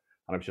that.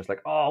 And I was just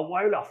like, oh,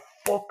 why the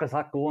fuck is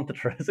that going to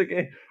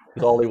Trezeguet?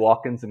 Because Ollie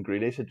Watkins and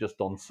Grealish had just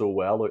done so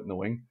well out in the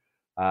wing.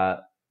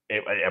 That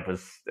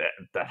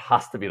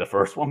has to be the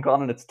first one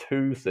gone, and it's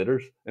two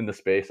sitters in the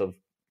space of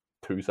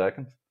 2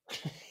 seconds.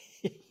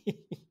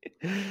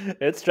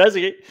 It's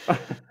Trezeguet.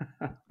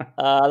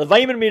 The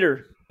Vitamin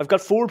meter. I've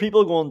got 4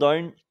 people going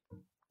down.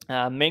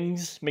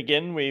 Mings,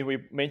 McGinn, we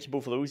mentioned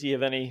both of those. Do you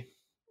have any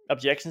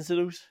objections to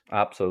those?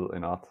 Absolutely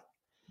not.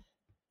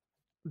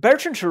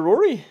 Bertrand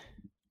Traore.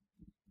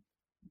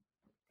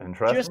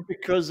 Interesting. Just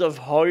because of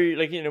how,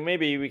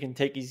 maybe we can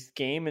take his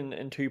game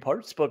in 2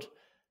 parts, but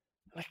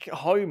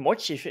how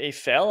much he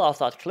fell off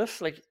that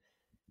cliff,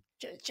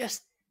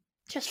 just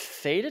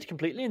faded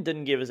completely and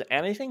didn't give us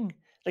anything.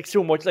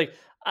 So much.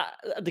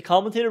 The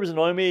commentator was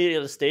annoying me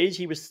at a stage.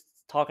 He was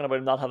talking about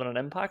him not having an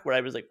impact, where I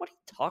was like, what are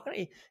you talking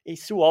about? He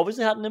so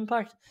obviously had an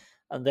impact.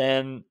 And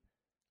then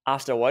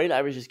after a while,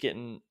 I was just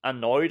getting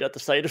annoyed at the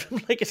sight of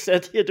him. Like I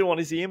said, I don't want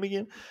to see him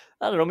again.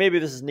 I don't know, maybe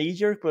this is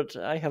knee-jerk, but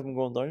I have him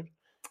going down.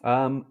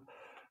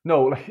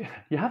 No,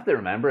 you have to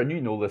remember, and you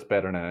know this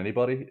better than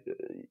anybody,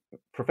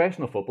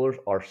 professional footballers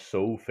are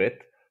so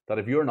fit that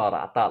if you're not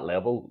at that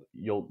level,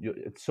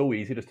 it's so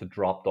easy just to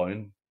drop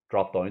down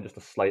just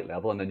a slight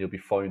level, and then you'll be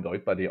found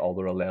out by the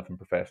other 11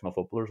 professional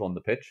footballers on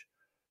the pitch.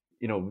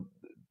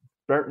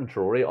 Bertrand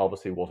Traore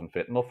obviously wasn't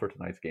fit enough for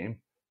tonight's game.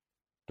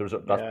 That's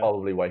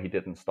probably why he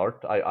didn't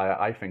start.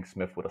 I think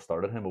Smith would have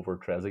started him over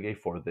Trezeguet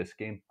for this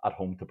game at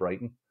home to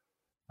Brighton.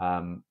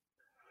 No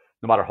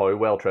matter how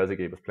well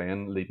Trezeguet was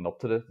playing leading up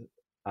to it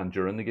and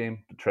during the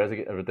game,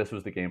 this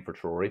was the game for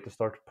Traore to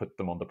start, put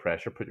them under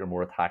pressure, put your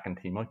more attacking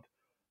team out.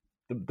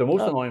 The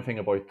most annoying thing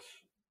about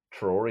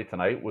Traore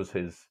tonight was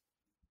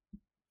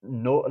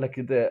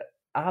the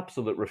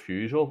absolute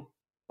refusal,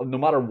 no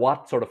matter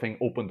what sort of thing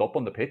opened up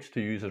on the pitch,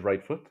 to use his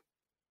right foot.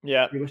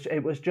 Yeah,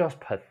 it was just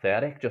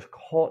pathetic, just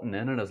cutting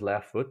in on his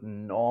left foot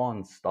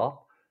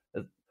non-stop.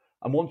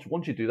 And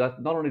once you do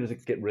that, not only does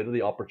it get rid of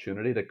the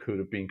opportunity that could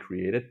have been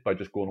created by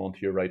just going onto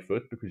your right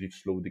foot because you've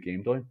slowed the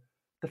game down,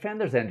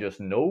 defenders then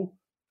just know,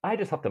 I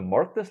just have to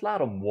mark this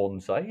lad on one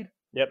side.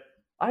 Yep.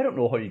 I don't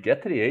know how you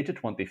get to the age of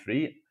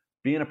 23,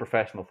 being a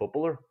professional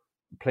footballer,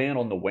 playing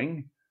on the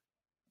wing,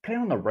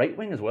 playing on the right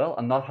wing as well,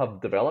 and not have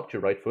developed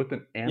your right foot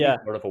in any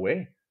sort of a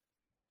way.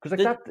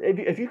 Because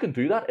if you can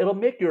do that, it'll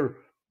make your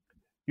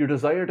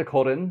desire to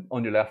cut in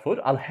on your left foot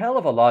a hell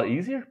of a lot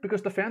easier,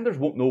 because defenders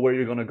won't know where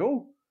you're going to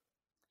go.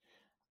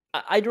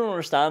 I don't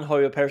understand how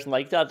a person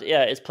like that,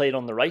 is played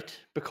on the right,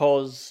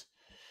 because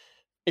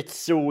it's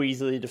so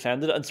easily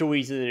defended and so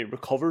easily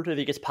recovered. If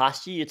he gets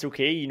past you, it's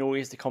okay. You know he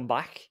has to come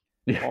back.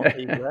 On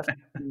the left.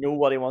 You know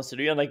what he wants to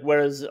do, and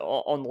whereas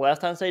on the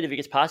left hand side, if he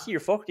gets past you, you're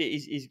fucked.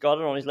 He's got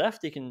it on his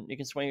left. He can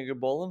swing a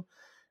good ball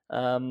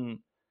in.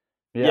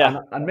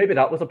 And maybe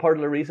that was a part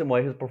of the reason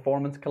why his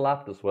performance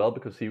collapsed as well,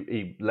 because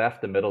he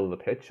left the middle of the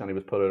pitch and he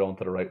was put out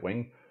onto the right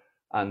wing,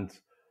 and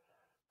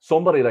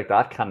somebody like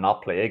that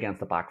cannot play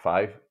against the back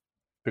five,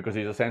 because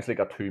he's essentially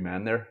got two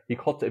men there.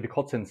 If he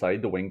cuts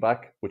inside the wing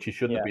back, which he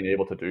shouldn't have been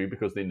able to do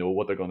because they know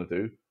what they're going to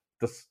do.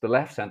 The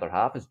left centre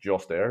half is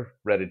just there,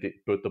 ready to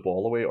boot the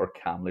ball away or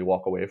calmly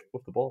walk away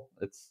with the ball.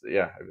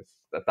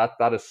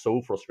 That is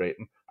so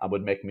frustrating and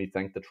would make me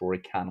think that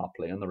Traore cannot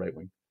play on the right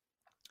wing.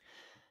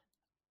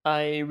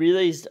 I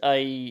realised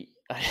I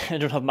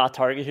don't have Matt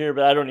Targett here,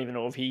 but I don't even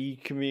know if he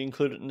can be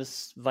included in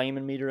this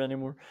Vyman meter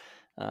anymore.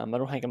 I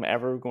don't think I'm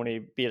ever going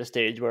to be at a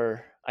stage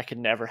where I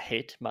can never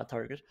hate Matt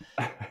Targett.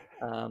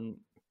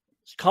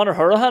 Conor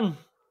Hourihane,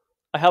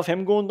 I have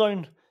him going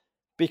down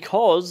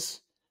because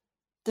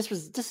this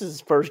is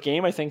his first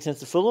game, I think, since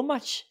the Fulham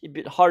match. He'd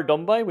been hard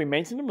done by. We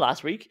mentioned him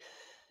last week.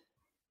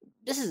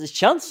 This is his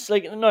chance. I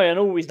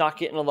know he's not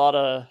getting a lot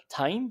of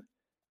time,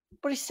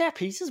 but his set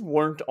pieces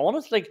weren't on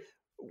it.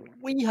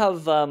 We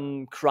have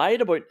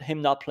cried about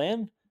him not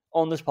playing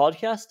on this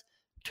podcast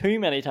too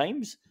many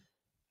times,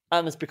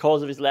 and it's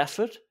because of his left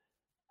foot.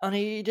 And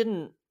he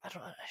didn't. I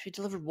don't know if he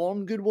delivered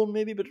one good one,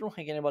 maybe, but I don't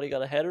think anybody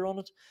got a header on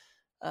it.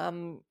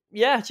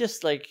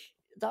 Just like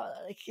that.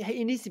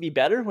 He needs to be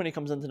better when he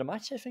comes into the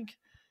match, I think.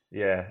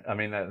 Yeah, I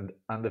mean,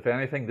 and if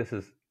anything, this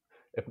is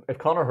if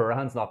Conor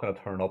Hourihane's not going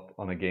to turn up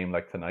on a game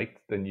like tonight,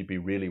 then you'd be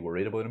really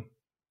worried about him.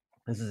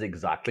 This is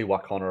exactly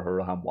what Conor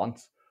Hourihane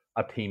wants: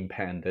 a team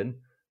penned in.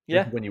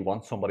 Yeah, when you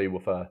want somebody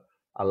with a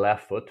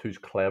left foot who's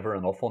clever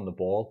enough on the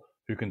ball,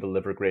 who can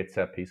deliver great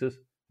set pieces.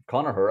 If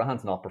Conor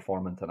Hourihane's not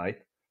performing tonight,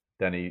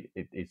 then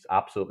he's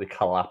absolutely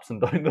collapsing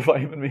down the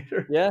Vyman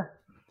meter. Yeah,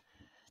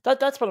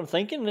 that's what I'm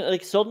thinking.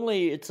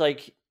 Suddenly, it's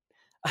like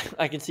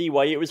I can see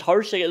why it was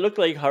harsh. It looked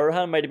like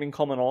Hourihane might have been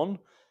coming on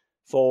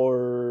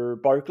for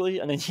Barkley,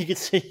 and then you could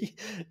see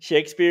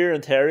Shakespeare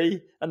and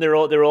Terry, and they're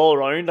all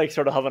around,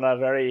 sort of having a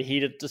very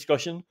heated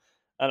discussion.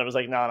 And it was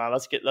like, no,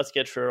 let's get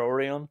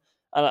Traore on.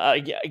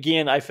 And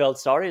again, I felt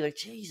sorry.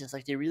 Jesus,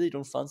 they really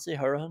don't fancy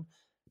Hourihane.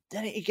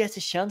 Then he gets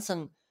his chance,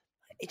 and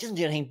he doesn't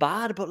do anything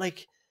bad. But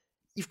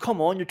you've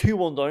come on, you're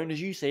 2-1 down, as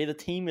you say. The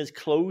team is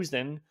closed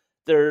in.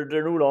 They're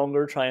no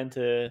longer trying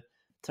to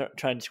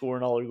score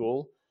another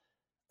goal.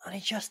 And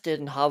he just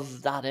didn't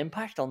have that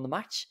impact on the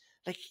match.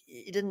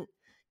 He didn't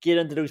get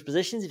into those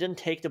positions. He didn't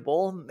take the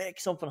ball, make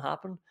something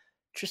happen.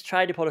 Just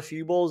tried to put a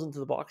few balls into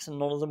the box, and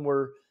none of them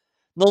were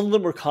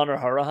Conor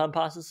Hourihane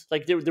passes.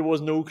 There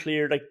was no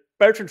clear.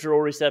 Bertrand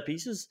Traore's set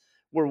pieces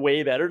were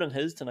way better than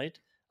his tonight,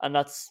 and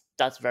that's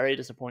very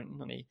disappointing.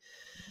 And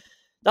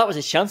that was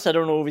his chance. I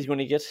don't know if he's going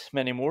to get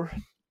many more.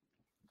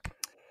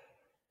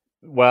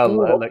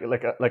 Well,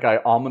 like I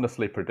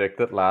ominously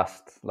predicted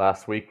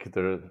last week,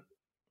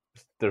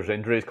 there's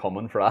injuries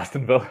coming for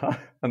Aston Villa,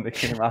 and they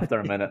came after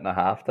a minute and a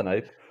half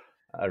tonight,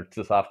 or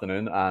this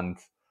afternoon, and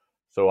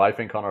so I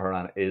think Conor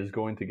Hourihane is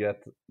going to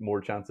get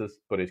more chances,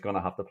 but he's going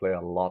to have to play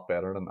a lot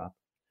better than that.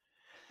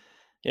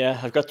 Yeah,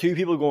 I've got two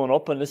people going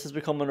up, and this is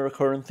becoming a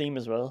recurring theme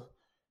as well.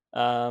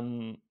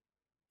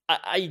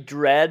 I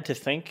dread to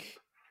think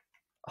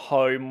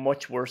how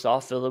much worse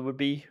off Villa would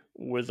be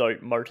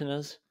without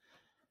Martinez.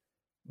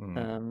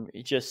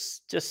 He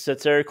just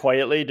sits there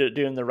quietly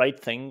doing the right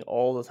thing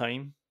all the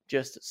time.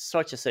 Just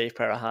such a safe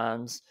pair of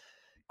hands.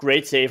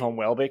 Great save on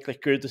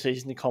Welbeck. Good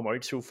decision to come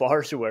out so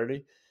far so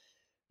early.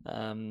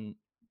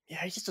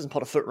 He just doesn't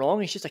put a foot wrong.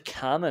 He's just a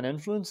calming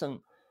influence, and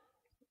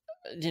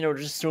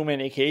there's just so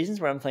many occasions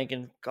where I'm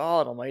thinking,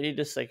 God Almighty,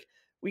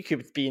 we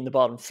could be in the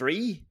bottom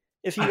three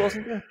if he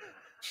wasn't there.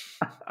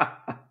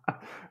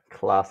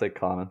 Classic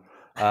Conan.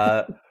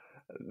 That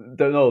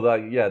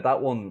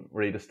one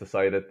where he just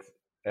decided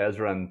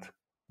Ezra and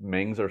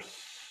Mings or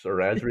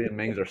Ezri and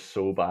Mings are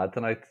so bad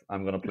tonight.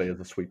 I'm going to play as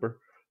a sweeper,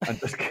 and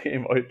just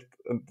came out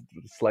and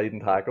slide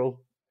and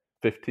tackle,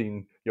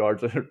 15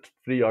 yards,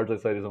 3 yards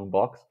outside his own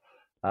box.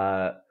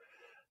 The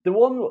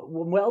one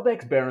when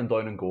Welbeck's bearing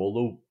down in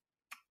goal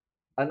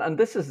though, and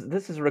this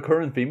is a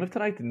recurring theme of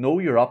tonight. Know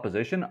your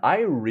opposition.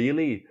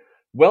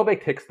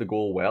 Welbeck takes the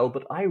goal well,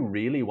 but I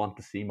really want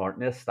to see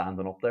Martinez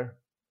standing up there.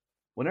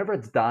 Whenever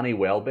it's Danny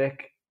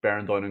Welbeck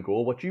bearing down in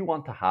goal, what you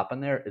want to happen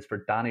there is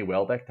for Danny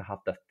Welbeck to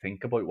have to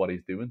think about what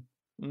he's doing.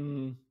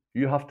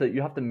 You have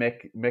to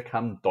make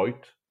him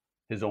doubt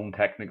his own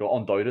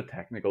undoubted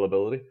technical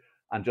ability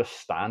and just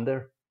stand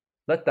there.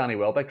 Let Danny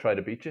Welbeck try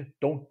to beat you.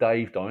 Don't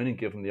dive down and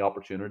give him the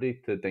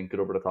opportunity to dink it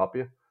over the top of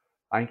you.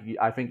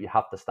 I think you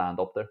have to stand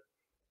up there.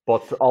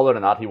 But other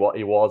than that, he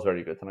was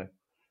very good tonight.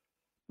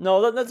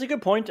 No, that's a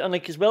good point. And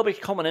like, because Welbeck's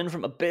coming in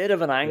from a bit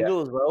of an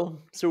angle as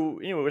well, so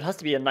it has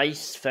to be a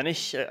nice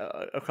finish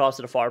across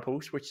to the far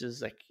post, which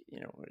is like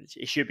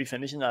he should be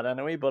finishing that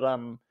anyway. But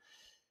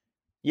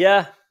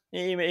yeah,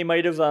 he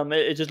might have.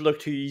 It just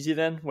looked too easy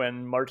then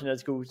when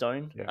Martinez goes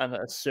down and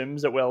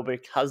assumes that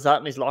Welbeck has that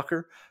in his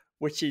locker,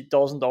 which he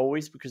doesn't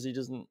always, because he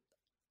doesn't.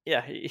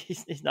 Yeah,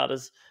 he's not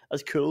as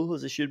cool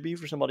as he should be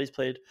for somebody who's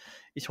played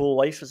his whole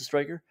life as a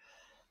striker.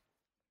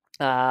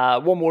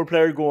 One more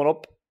player going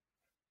up.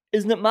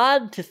 Isn't it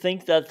mad to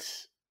think that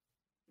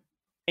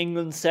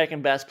England's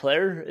second best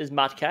player is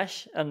Matt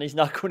Cash and he's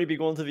not going to be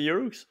going to the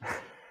Euros?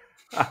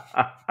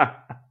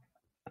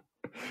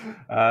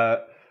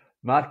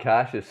 Matt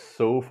Cash is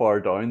so far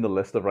down the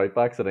list of right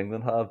backs that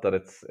England have that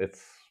it's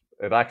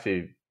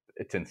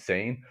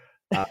insane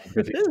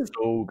because he's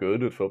so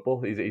good at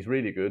football. He's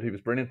really good. He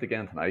was brilliant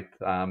again tonight.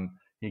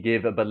 He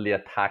gave a bit of the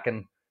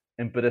attacking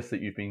impetus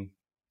that you've been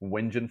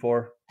whinging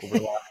for over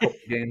the last couple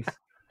of games.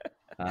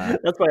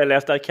 That's why I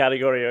left that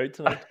category out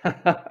tonight.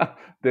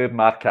 Did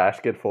Matt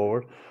Cash get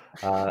forward?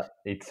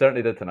 He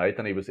certainly did tonight,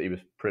 and he was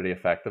pretty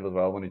effective as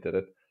well when he did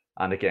it.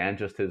 And again,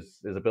 just his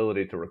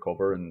ability to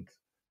recover and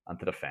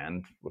to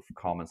defend with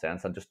common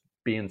sense and just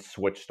being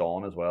switched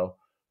on as well.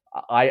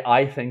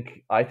 I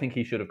think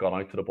he should have gone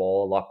out to the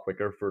ball a lot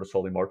quicker for the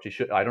Solly March.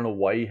 I don't know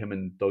why him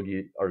and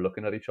Dougie are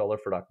looking at each other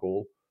for that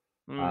goal.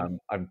 And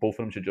both of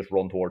them should just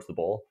run towards the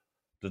ball.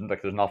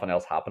 There's nothing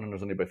else happening.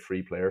 There's only about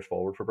 3 players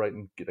forward for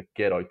Brighton.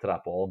 Get out to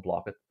that ball and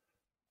block it.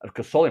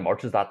 Because Solly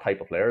March is that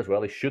type of player as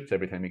well. He shoots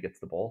every time he gets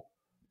the ball.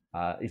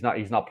 He's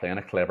not playing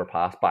a clever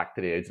pass back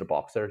to the edge of the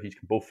box there. He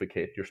can both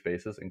vacate your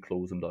spaces and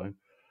close them down.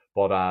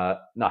 But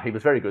no, he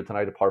was very good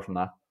tonight. Apart from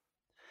that,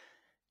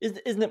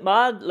 isn't it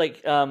mad?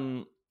 Like,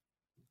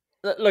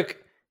 look,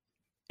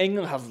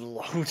 England have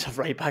loads of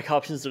right back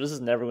options, so this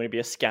is never going to be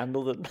a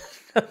scandal that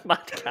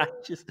Matt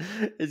Cash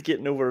is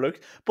getting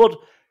overlooked. But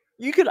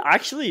you could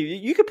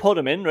put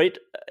him in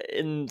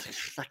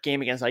that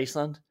game against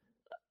Iceland,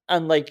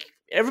 and like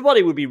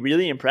everybody would be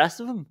really impressed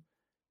with him.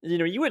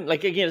 You wouldn't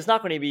again. It's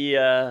not going to be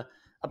a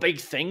big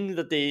thing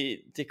that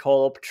they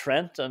call up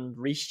Trent and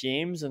Reece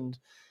James and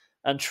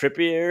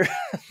Trippier.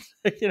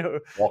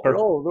 Walker. They're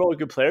all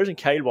good players, and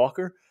Kyle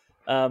Walker.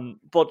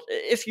 But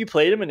if you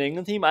played him in the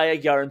England team, I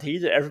guarantee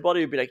that everybody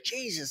would be like,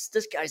 Jesus,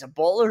 this guy's a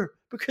baller,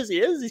 because he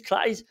is.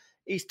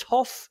 He's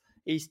tough.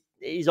 He's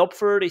up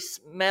for it. He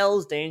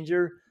smells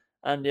danger.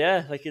 And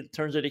yeah, it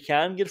turns out he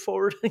can get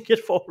forward and get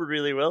forward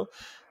really well.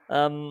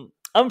 I'm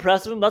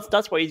impressed with him.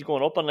 That's why he's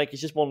going up. And he's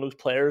just one of those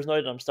players now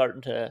that I'm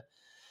starting to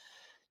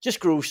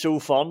just grow so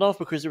fond of,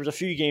 because there was a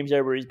few games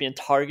there where he's being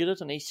targeted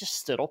and he's just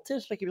stood up to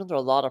it. He was under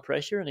a lot of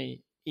pressure and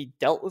he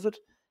dealt with it.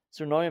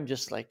 So now I'm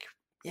just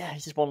yeah,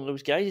 he's just one of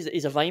those guys.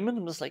 He's a Vyman.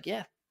 I'm just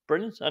yeah,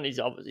 brilliant. And he's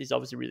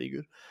obviously really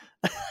good.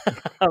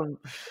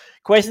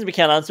 Questions we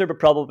can't answer, but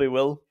probably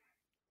will.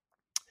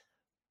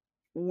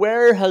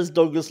 Where has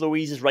Douglas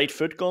Luiz's right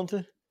foot gone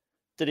to?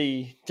 Did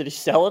he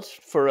sell it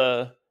for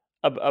a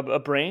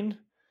brain?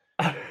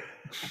 Yeah,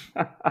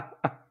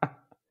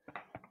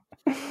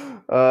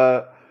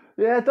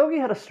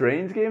 Dougie had a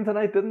strange game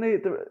tonight, didn't he?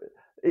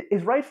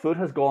 His right foot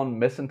has gone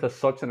missing to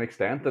such an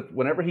extent that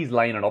whenever he's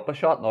lining up a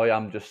shot, now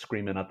I'm just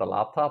screaming at the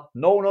laptop.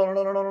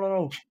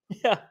 No.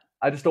 Yeah,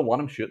 I just don't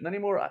want him shooting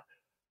anymore.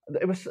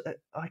 It was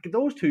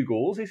those 2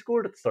 goals he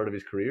scored at the start of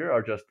his career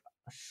are just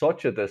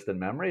such a distant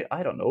memory.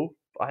 I don't know.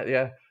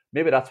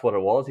 Maybe that's what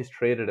it was. He's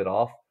traded it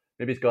off.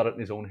 Maybe he's got it in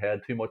his own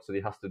head too much that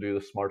he has to do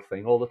the smart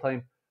thing all the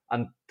time.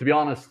 And to be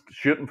honest,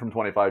 shooting from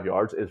 25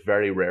 yards is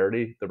very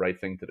rarely the right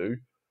thing to do.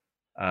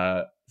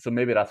 So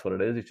maybe that's what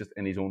it is. He's just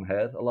in his own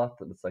head a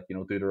lot. And it's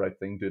do the right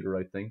thing.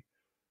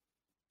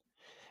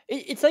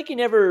 It's he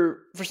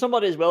never, for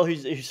somebody as well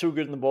who's so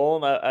good in the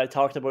ball, and I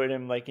talked about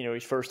him,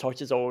 his first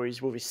touch is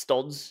always with his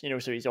studs,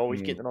 so he's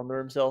always getting under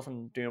himself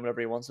and doing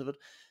whatever he wants of it.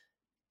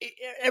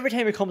 Every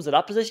time he comes to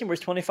that position where he's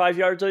 25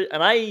 yards out,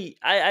 and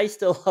I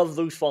still have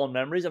those fond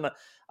memories. And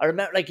I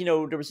remember,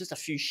 there was just a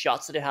few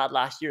shots that he had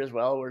last year as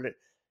well, where,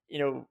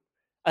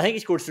 I think he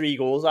scored 3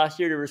 goals last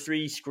year. There were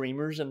 3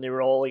 screamers, and they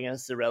were all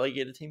against the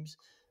relegated teams.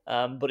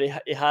 But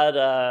he had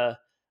a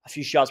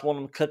few shots. One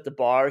of them clipped the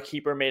bar.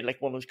 Keeper made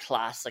one of those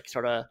class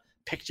sort of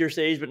picture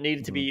saves, but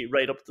needed to be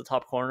right up at the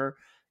top corner.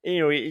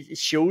 it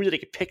shows that he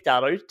could pick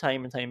that out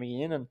time and time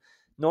again. And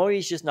now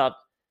he's just not,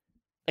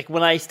 like,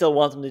 when I still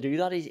want him to do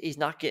that, he's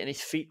not getting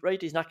his feet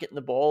right. He's not getting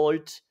the ball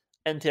out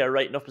into a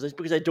right enough position,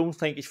 because I don't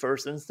think his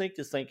first instinct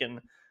is thinking,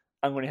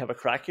 I'm going to have a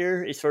crack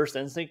here. His first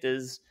instinct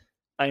is,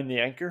 I'm the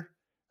anchor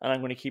and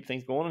I'm going to keep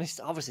things going. And he's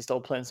obviously still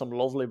playing some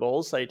lovely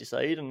balls side to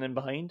side and then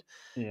behind.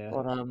 Yeah,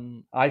 but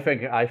I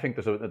think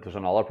there's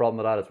another problem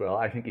with that as well.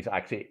 I think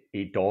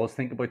he does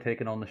think about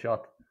taking on the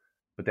shot,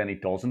 but then he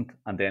doesn't,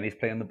 and then he's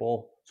playing the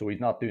ball, so he's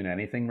not doing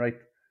anything right.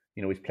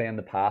 He's playing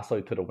the pass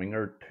out to the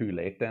winger too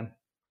late then.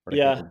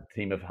 The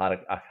team have had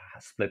a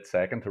split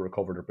second to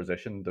recover their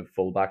position. The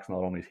fullback's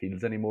not on his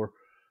heels anymore.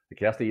 Like,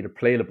 he has to either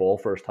play the ball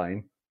first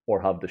time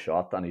or have the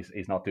shot, and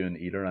he's not doing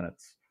either, and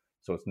it's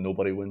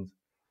nobody wins.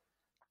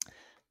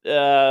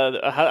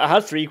 I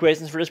had 3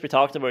 questions for this. We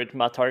talked about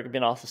Matt Targett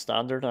being off the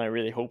standard, and I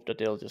really hope that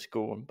they'll just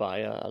go and buy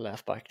a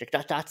left back. Like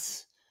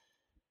that's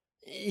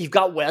you've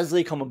got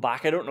Wesley coming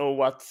back. I don't know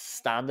what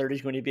standard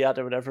he's going to be at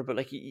or whatever, but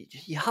like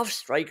you have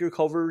striker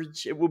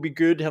coverage. It would be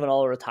good to have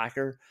another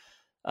attacker.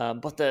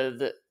 But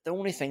the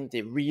only thing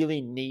they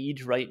really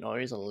need right now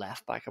is a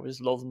left back. I would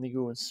just love them to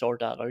go and sort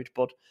that out.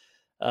 But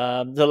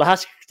the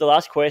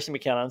last question we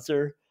can't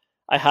answer,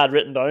 I had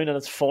written down, and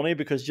it's funny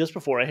because just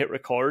before I hit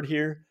record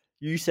here,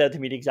 you said to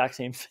me the exact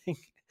same thing.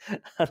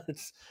 And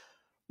it's,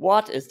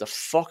 what is the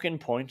fucking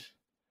point?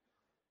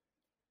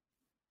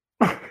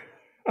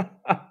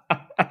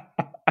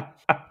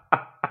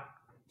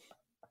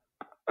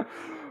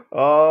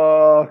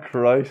 Oh,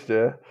 Christ,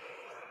 yeah.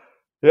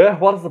 Yeah,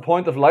 what is the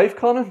point of life,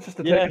 Conan? Just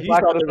to take it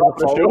back to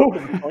the show.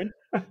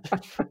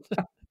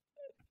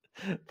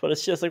 But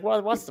it's just like,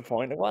 what's the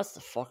point? Like, what's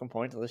the fucking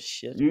point of this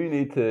shit? You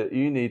need to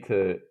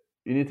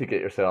get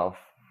yourself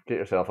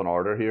in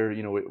order here.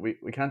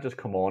 We can't just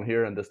come on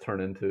here and just turn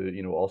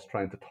into us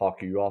trying to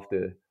talk you off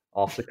the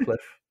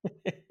cliff.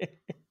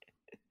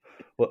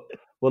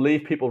 We'll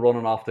leave people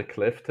running off the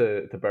cliff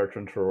to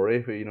Bertrand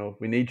Traore.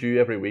 We need you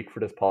every week for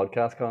this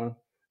podcast, Conan.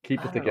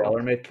 Keep it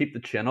together, mate. Keep the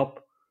chin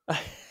up.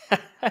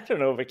 I don't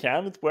know if I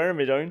can. It's wearing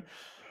me down.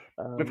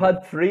 We've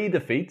had 3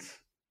 defeats.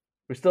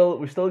 We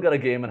still got a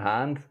game in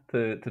hand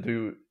to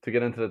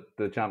get into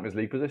the Champions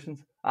League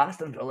positions.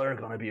 Aston Villa are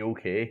going to be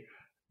okay.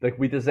 Like,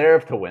 we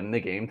deserve to win the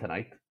game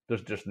tonight.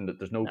 There's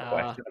no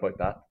question about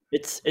that.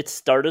 It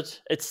started.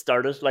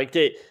 Like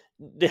they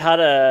had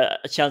a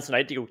chance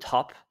tonight to go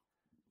top,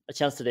 a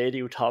chance today to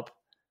go top,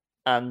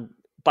 and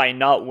by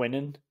not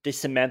winning, they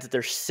cemented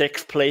their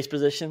 6th place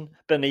position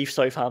beneath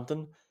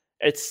Southampton.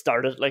 It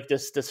started like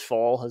this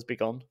fall has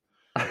begun.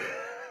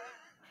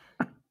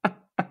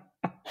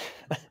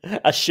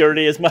 as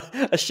surely as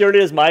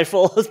my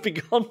fall has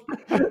begun,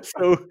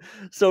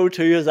 so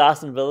too has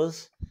Aston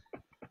Villa's.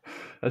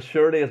 As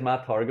surely as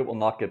Matt Targett will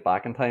not get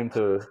back in time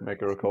to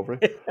make a recovery.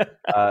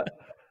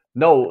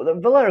 No, the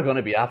Villa are going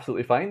to be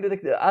absolutely fine.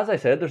 As I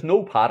said, there's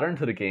no pattern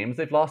to the games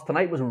they've lost.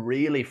 Tonight was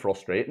really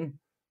frustrating.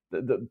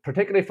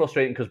 Particularly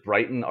frustrating because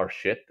Brighton are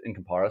shit in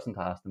comparison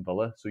to Aston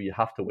Villa, so you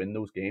have to win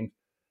those games.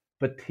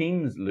 But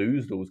teams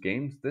lose those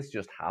games. This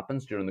just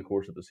happens during the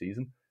course of the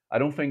season. I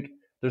don't think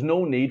there's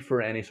no need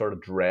for any sort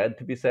of dread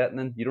to be setting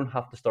in. You don't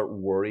have to start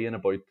worrying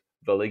about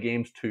Villa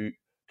games two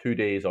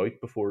days out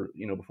before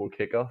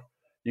kickoff.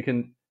 You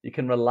can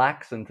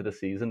relax into the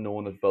season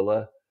knowing that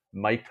Villa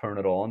might turn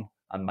it on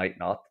and might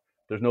not.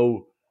 There's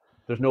no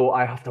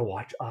I have to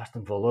watch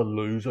Aston Villa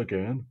lose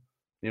again.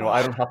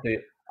 I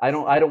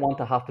don't want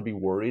to have to be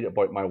worried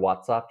about my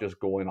WhatsApp just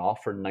going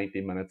off for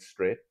 90 minutes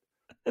straight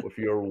with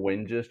your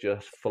whinges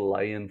just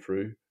flying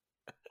through.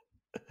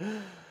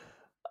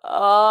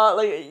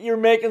 Like, you're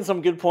making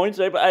some good points,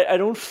 right? But I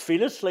don't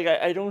feel it. Like,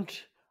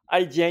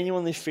 I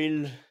genuinely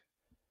feel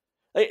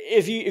like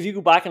if you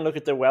go back and look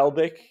at the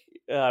Welbeck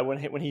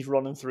when he's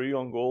running through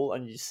on goal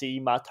and you see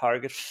Matt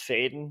Targett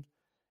fading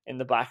in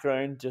the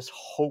background, just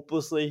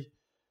hopelessly,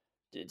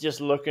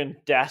 just looking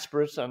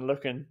desperate and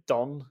looking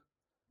done.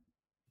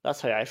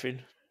 That's how I feel.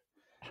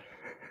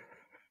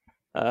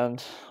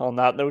 And on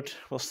that note,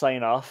 we'll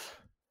sign off.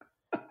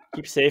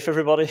 Keep safe,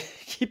 everybody.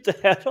 Keep the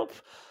head up.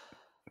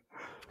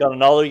 We've got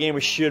another game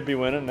we should be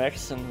winning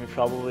next, and we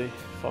probably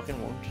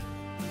fucking won't.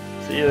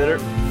 See you later.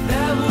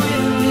 That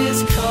wind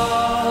is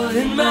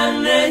calling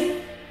my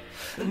name,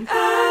 and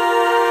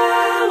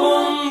I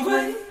won't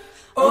wait,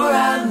 or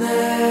I'll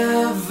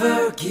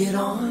never get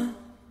on.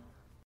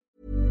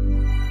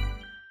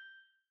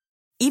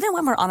 Even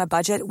when we're on a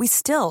budget, we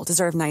still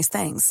deserve nice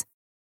things.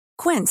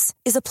 Quince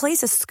is a place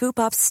to scoop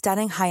up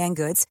stunning high-end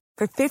goods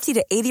for 50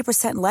 to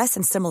 80% less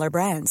than similar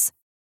brands.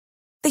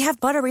 They have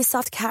buttery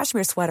soft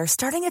cashmere sweaters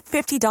starting at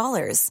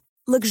 $50,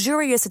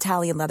 luxurious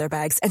Italian leather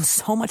bags, and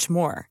so much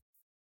more.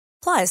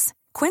 Plus,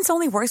 Quince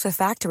only works with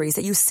factories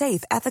that use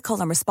safe, ethical,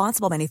 and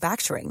responsible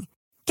manufacturing.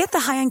 Get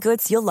the high-end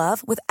goods you'll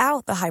love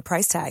without the high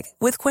price tag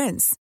with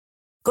Quince.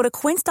 Go to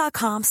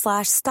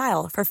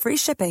quince.com/style for free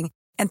shipping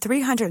and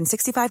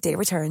 365-day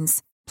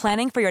returns.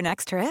 Planning for your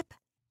next trip?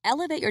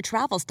 Elevate your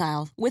travel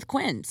style with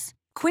Quince.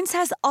 Quince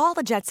has all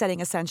the jet-setting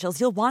essentials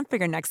you'll want for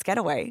your next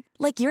getaway,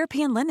 like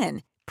European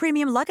linen,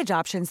 premium luggage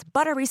options,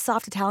 buttery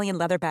soft Italian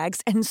leather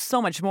bags, and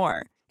so much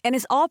more. And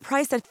is all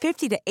priced at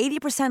 50 to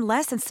 80%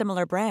 less than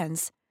similar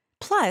brands.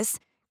 Plus,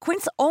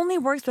 Quince only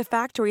works with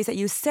factories that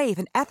use safe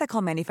and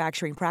ethical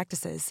manufacturing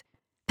practices.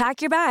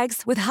 Pack your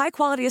bags with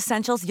high-quality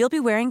essentials you'll be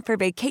wearing for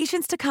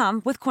vacations to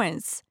come with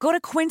Quince. Go to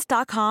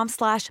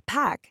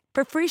quince.com/pack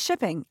for free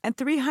shipping and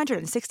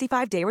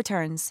 365-day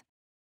returns.